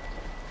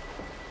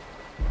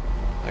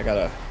 I got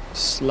a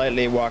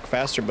slightly walk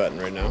faster button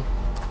right now.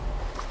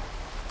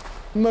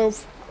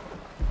 Move.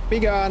 Be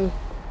gone.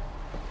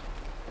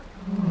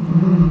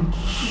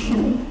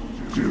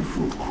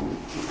 Difficult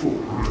for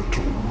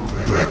little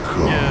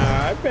Rebecca.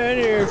 Yeah, I've been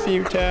here a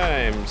few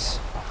times.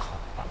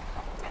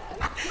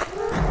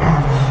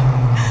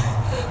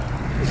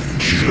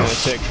 Just gonna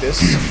take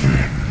this.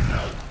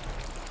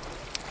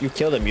 You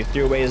killed him. You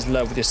threw away his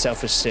love with your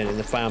selfish sin. In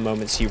the final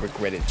moments, he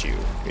regretted you.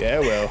 Yeah,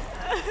 well.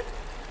 I'm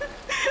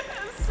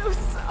so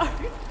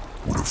sorry.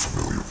 What a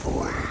familiar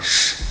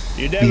voice.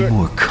 You Be never.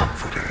 more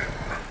confident.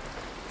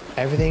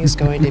 Everything's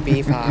going to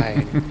be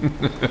fine.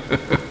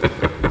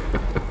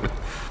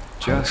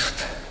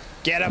 Just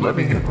Get him. let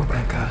me in,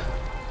 Rebecca.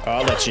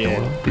 I'll let you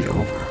in. It'll be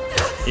over.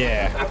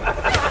 Yeah.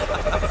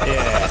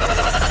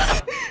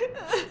 Yeah.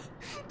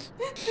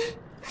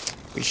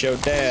 We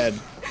showed Dad.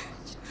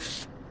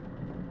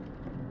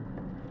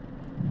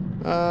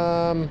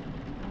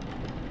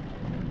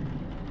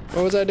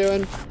 What was I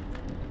doing?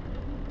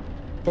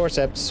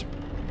 Forceps.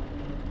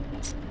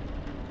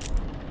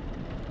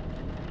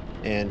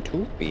 And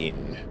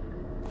tubing.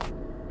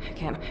 I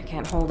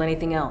can't hold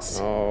anything else.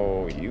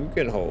 Oh, you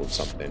can hold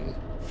something.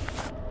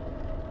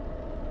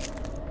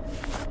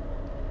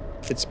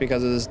 It's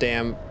because of this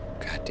damn...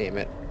 God damn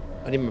it.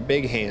 I need my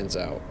big hands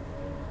out.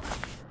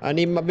 I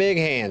need my big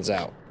hands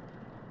out.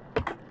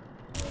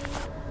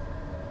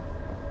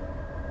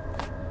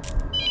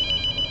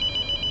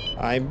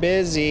 I'm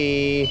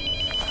busy.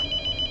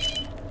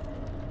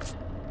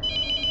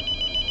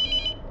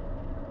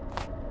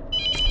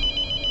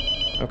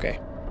 Okay.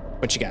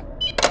 What you got?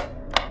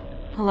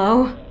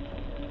 Hello?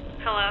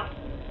 Hello?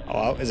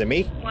 Hello? Is it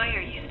me? Why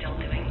are you still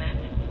doing that?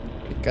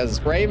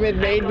 Because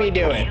Raymond made me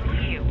do it. Kill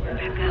you,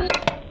 Rebecca.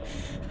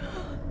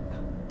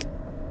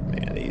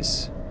 Man,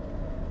 these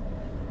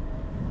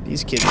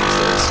kids these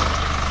days.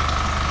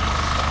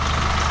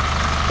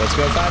 Let's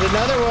go find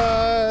another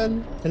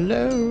one.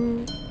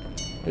 Hello.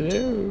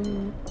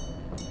 Hello.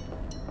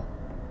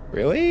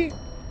 Really?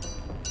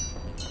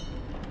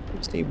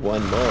 Just need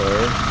one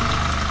more.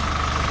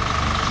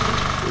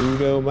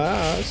 Uno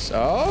mas.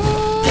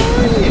 Oh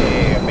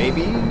yeah,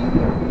 baby.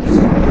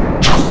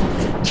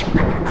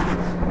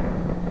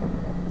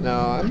 No,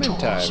 I'm in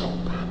time.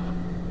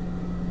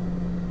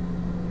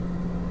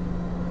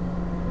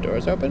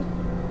 Doors open?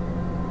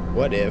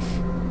 What if,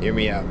 hear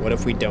me out, what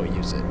if we don't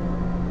use it?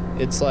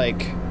 It's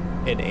like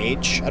an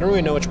H. I don't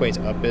really know which way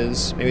up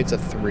is. Maybe it's a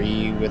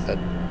 3 with a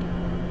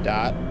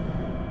dot.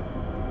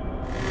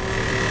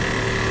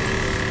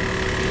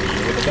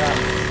 With a dot.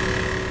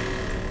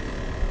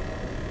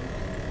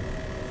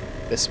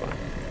 This one.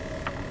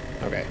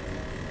 Okay.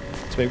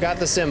 So we've got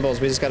the symbols,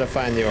 we just gotta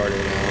find the order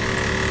now.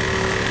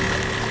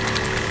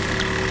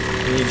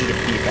 We need you to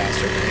pee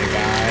faster, man,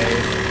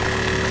 guy.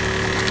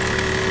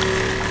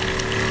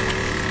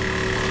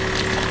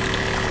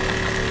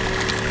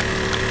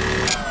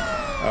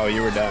 Oh,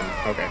 you were done.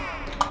 Okay.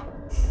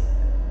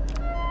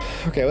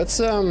 Okay, let's,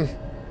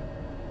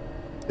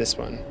 this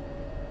one.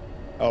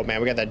 Oh,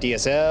 man, we got that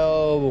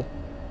DSL.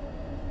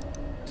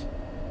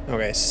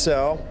 Okay,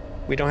 so,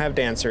 we don't have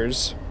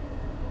dancers.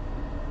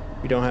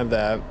 We don't have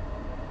that.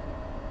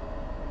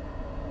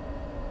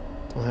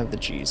 Don't have the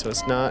G, so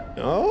it's not,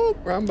 oh,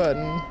 wrong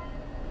button.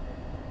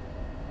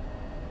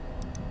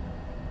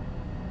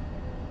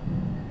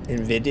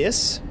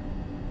 Invidious.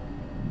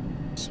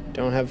 So we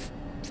don't have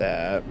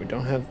that. We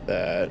don't have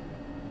that.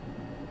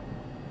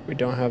 We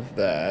don't have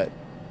that.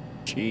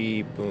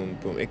 G, boom,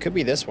 boom. It could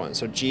be this one.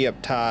 So G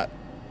up top,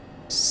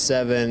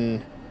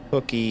 7,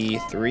 hooky,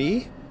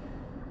 3.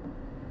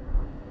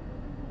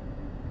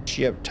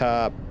 G up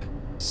top,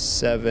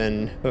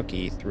 7,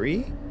 hooky,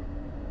 3.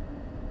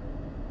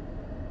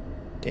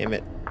 Damn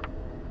it.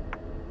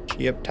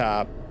 G up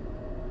top,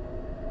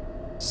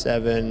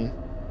 7.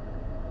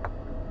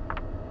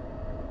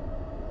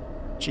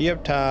 G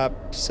up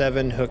top,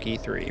 7, hooky,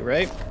 3,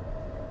 right?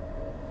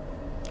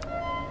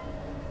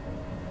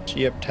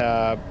 G up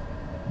top,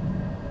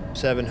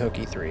 7,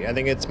 hooky, 3. I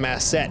think it's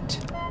Massette.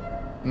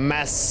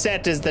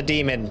 Massette is the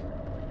demon.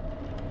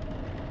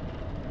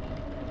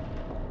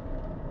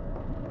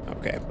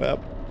 Okay,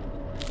 well.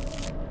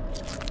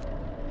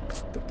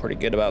 Feel pretty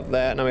good about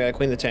that. Now we gotta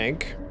clean the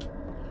tank.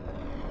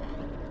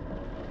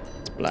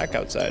 It's black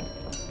outside.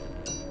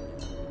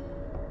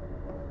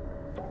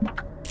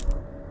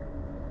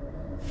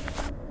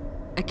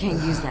 I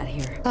can't use that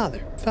here.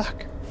 Mother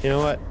fuck. You know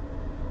what?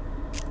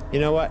 You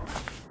know what?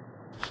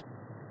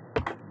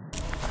 I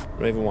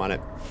don't even want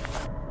it.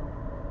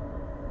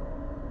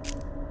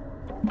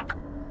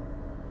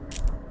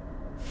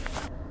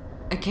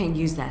 I can't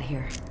use that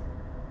here.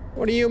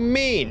 What do you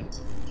mean?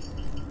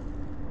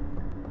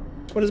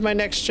 What is my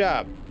next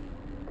job?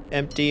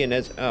 Empty and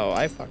it's... Oh,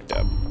 I fucked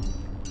up.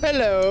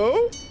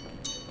 Hello?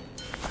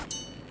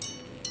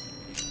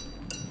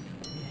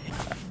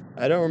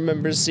 I don't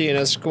remember seeing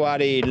a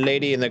squatty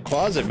lady in the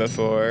closet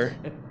before.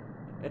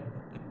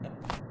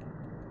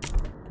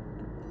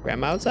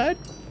 Grandma outside?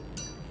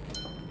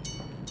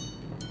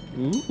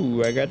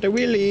 Ooh, I got the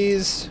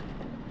wheelies.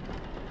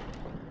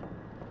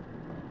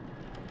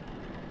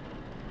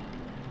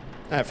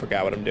 I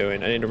forgot what I'm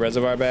doing. I need a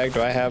reservoir bag.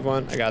 Do I have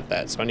one? I got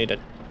that, so I need a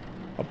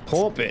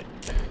pump it.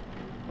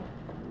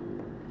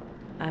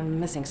 I'm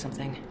missing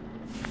something.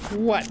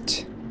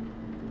 What?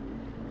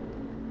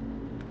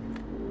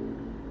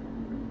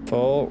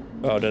 Full.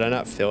 Oh, did I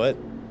not fill it?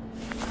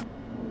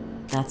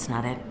 That's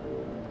not it.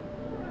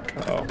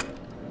 Uh-oh.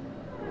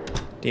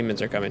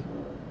 Demons are coming.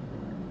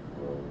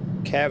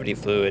 Cavity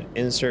fluid.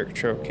 Insert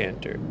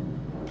trochanter.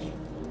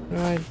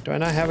 Do I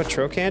not have a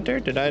trochanter?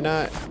 Did I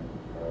not?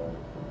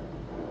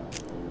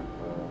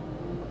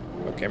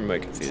 Okay, I'm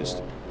really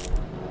confused.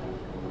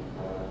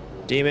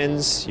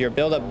 Demons, your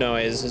buildup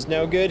noise is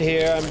no good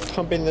here. I'm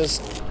pumping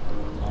this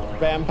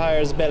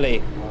vampire's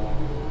belly.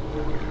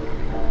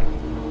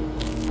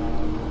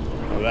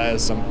 Oh, that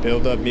is some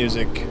build-up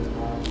music.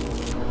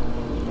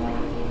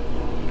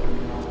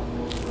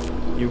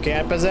 You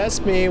can't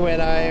possess me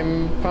when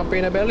I'm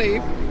pumping a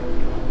belly.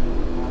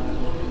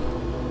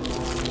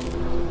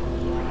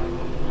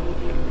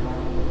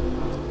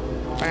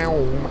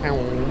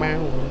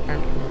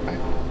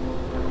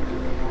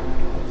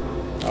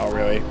 Oh,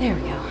 really? There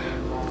we go.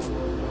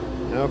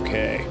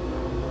 Okay.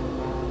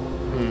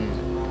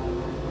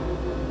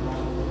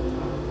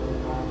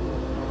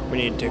 We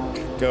need to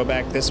go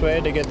back this way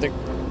to get the...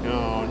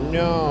 Oh,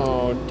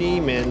 no.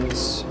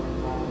 Demons.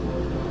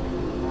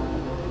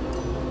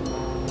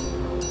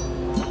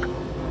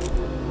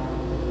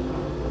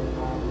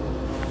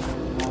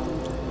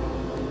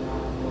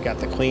 Got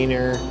the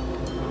cleaner.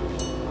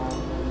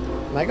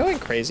 Am I going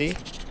crazy?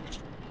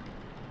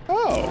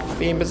 Oh,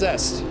 being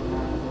possessed.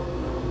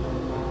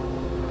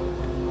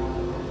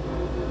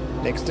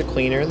 Next to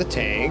cleaner, the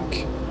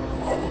tank.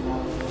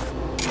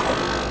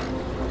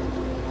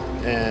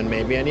 And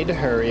maybe I need to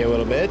hurry a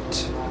little bit.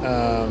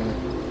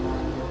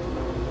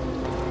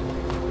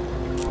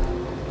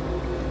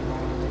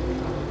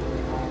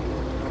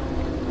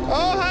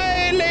 Oh,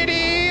 hi,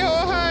 lady!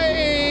 Oh,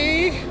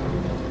 hi!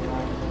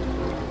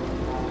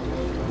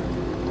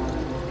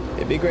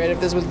 It'd be great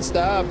if this would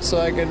stop so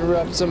I could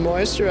rub some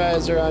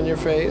moisturizer on your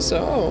face.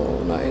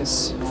 Oh,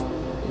 nice.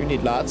 We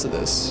need lots of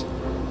this.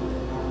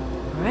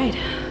 All right.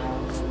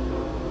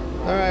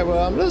 Alright,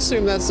 well, I'm gonna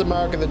assume that's the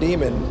mark of the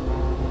demon.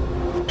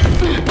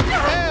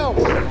 Ow!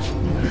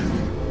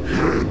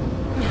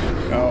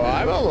 Oh,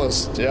 I'm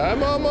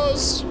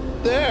almost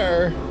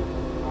there.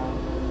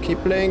 Keep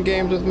playing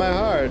games with my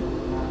heart.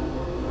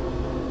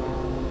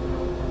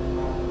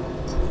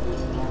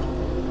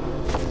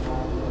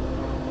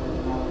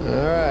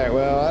 Alright,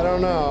 well, I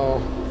don't know.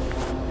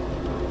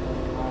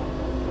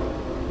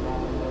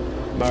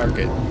 Mark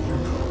it.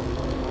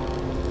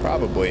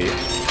 Probably.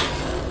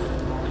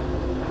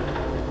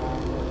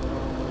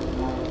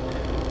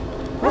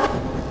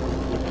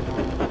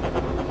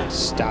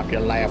 Stop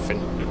your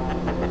laughing.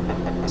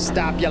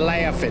 Stop your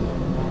laughing.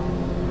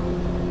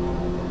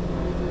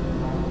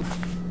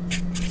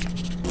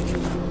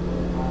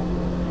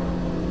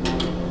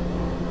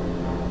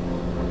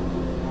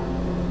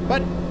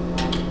 What?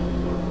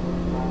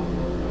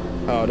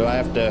 Oh, do I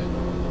have to?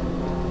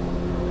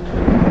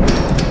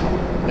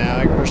 Now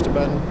I can push the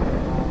button.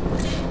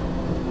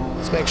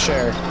 Let's make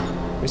sure.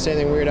 We say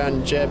anything weird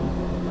on Jeb?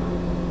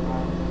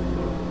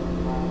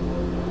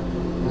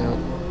 No.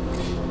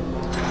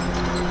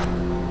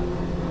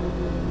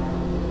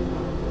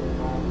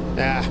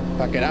 Ah,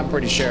 fuck it, I'm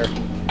pretty sure.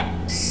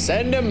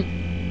 Send him!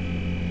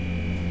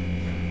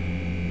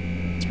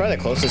 It's probably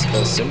the closest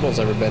the symbol's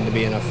ever been to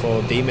being a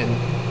full demon.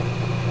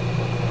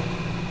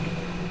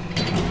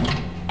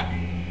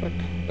 Fuck,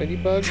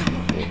 ladybug?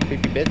 You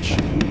creepy bitch.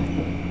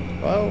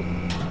 Whoa.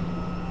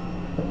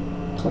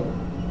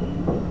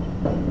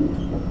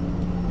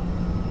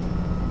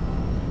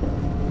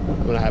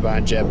 I'm gonna hide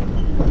behind Jeb.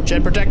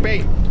 Jeb, protect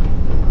me!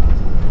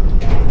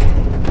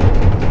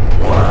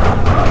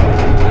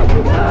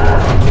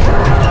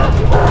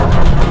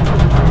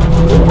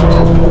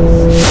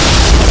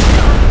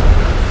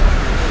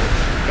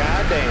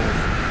 God damn.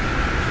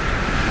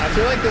 I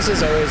feel like this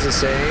is always the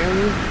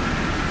same.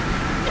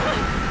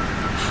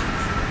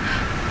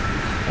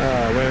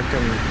 Oh,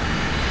 welcome.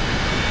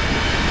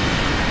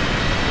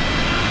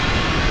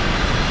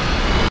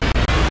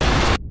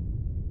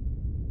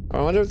 I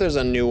wonder if there's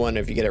a new one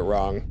if you get it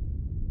wrong.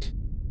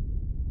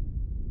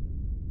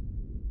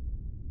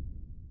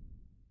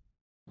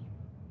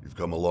 You've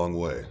come a long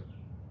way.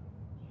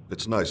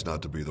 It's nice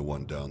not to be the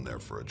one down there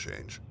for a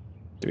change.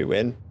 Did we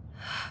win?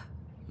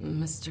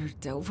 Mr.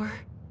 Dover?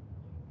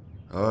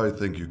 I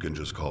think you can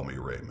just call me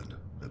Raymond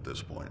at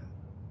this point.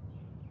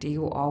 Do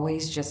you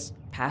always just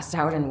pass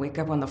out and wake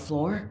up on the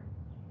floor?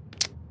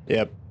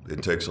 Yep.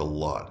 It takes a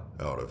lot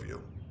out of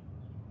you.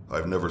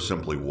 I've never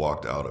simply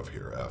walked out of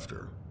here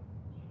after.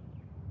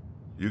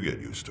 You get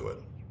used to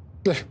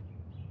it.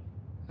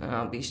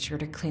 I'll be sure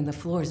to clean the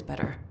floors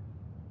better.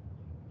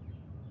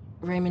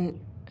 Raymond,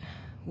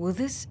 will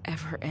this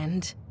ever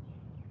end?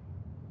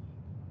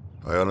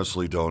 I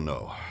honestly don't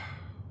know.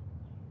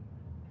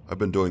 I've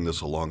been doing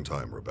this a long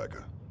time,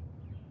 Rebecca.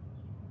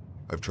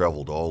 I've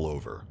traveled all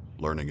over,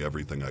 learning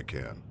everything I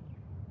can.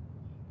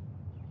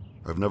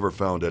 I've never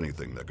found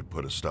anything that could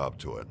put a stop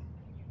to it.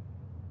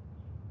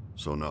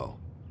 So no,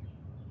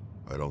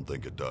 I don't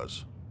think it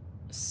does.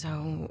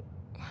 So,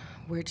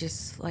 we're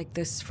just like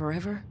this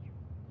forever?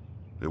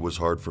 It was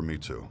hard for me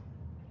too.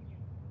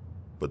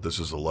 But this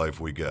is the life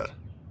we get.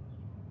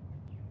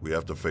 We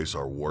have to face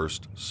our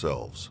worst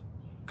selves,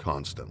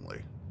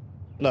 constantly.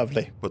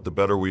 Lovely. But the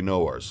better we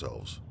know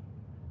ourselves,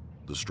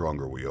 the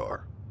stronger we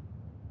are.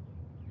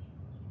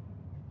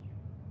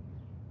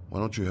 Why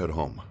don't you head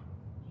home?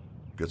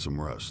 Get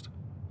some rest.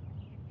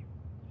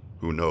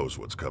 Who knows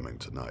what's coming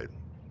tonight?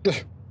 Do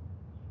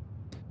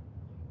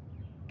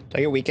I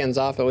get weekends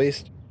off at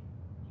least?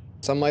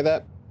 Something like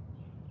that?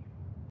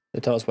 They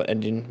tell us what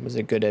ending was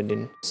a good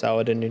ending,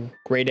 solid ending,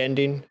 great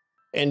ending.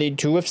 Ending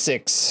 2 of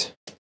 6.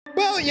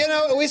 Well, you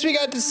know, at least we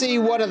got to see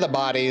one of the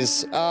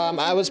bodies.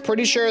 I was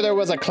pretty sure there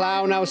was a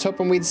clown I was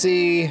hoping we'd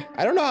see.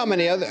 I don't know how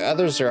many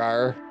others there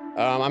are.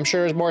 I'm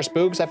sure there's more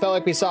spooks. I felt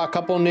like we saw a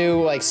couple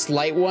new, like,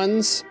 slight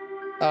ones.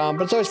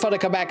 But it's always fun to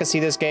come back and see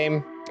this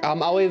game.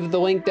 I'll leave the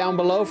link down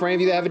below for any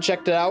of you that haven't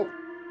checked it out.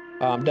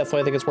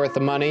 Definitely think it's worth the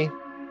money.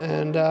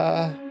 And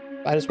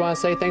I just want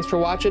to say thanks for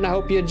watching. I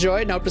hope you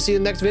enjoyed, and I hope to see you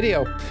in the next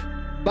video.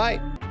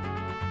 Bye.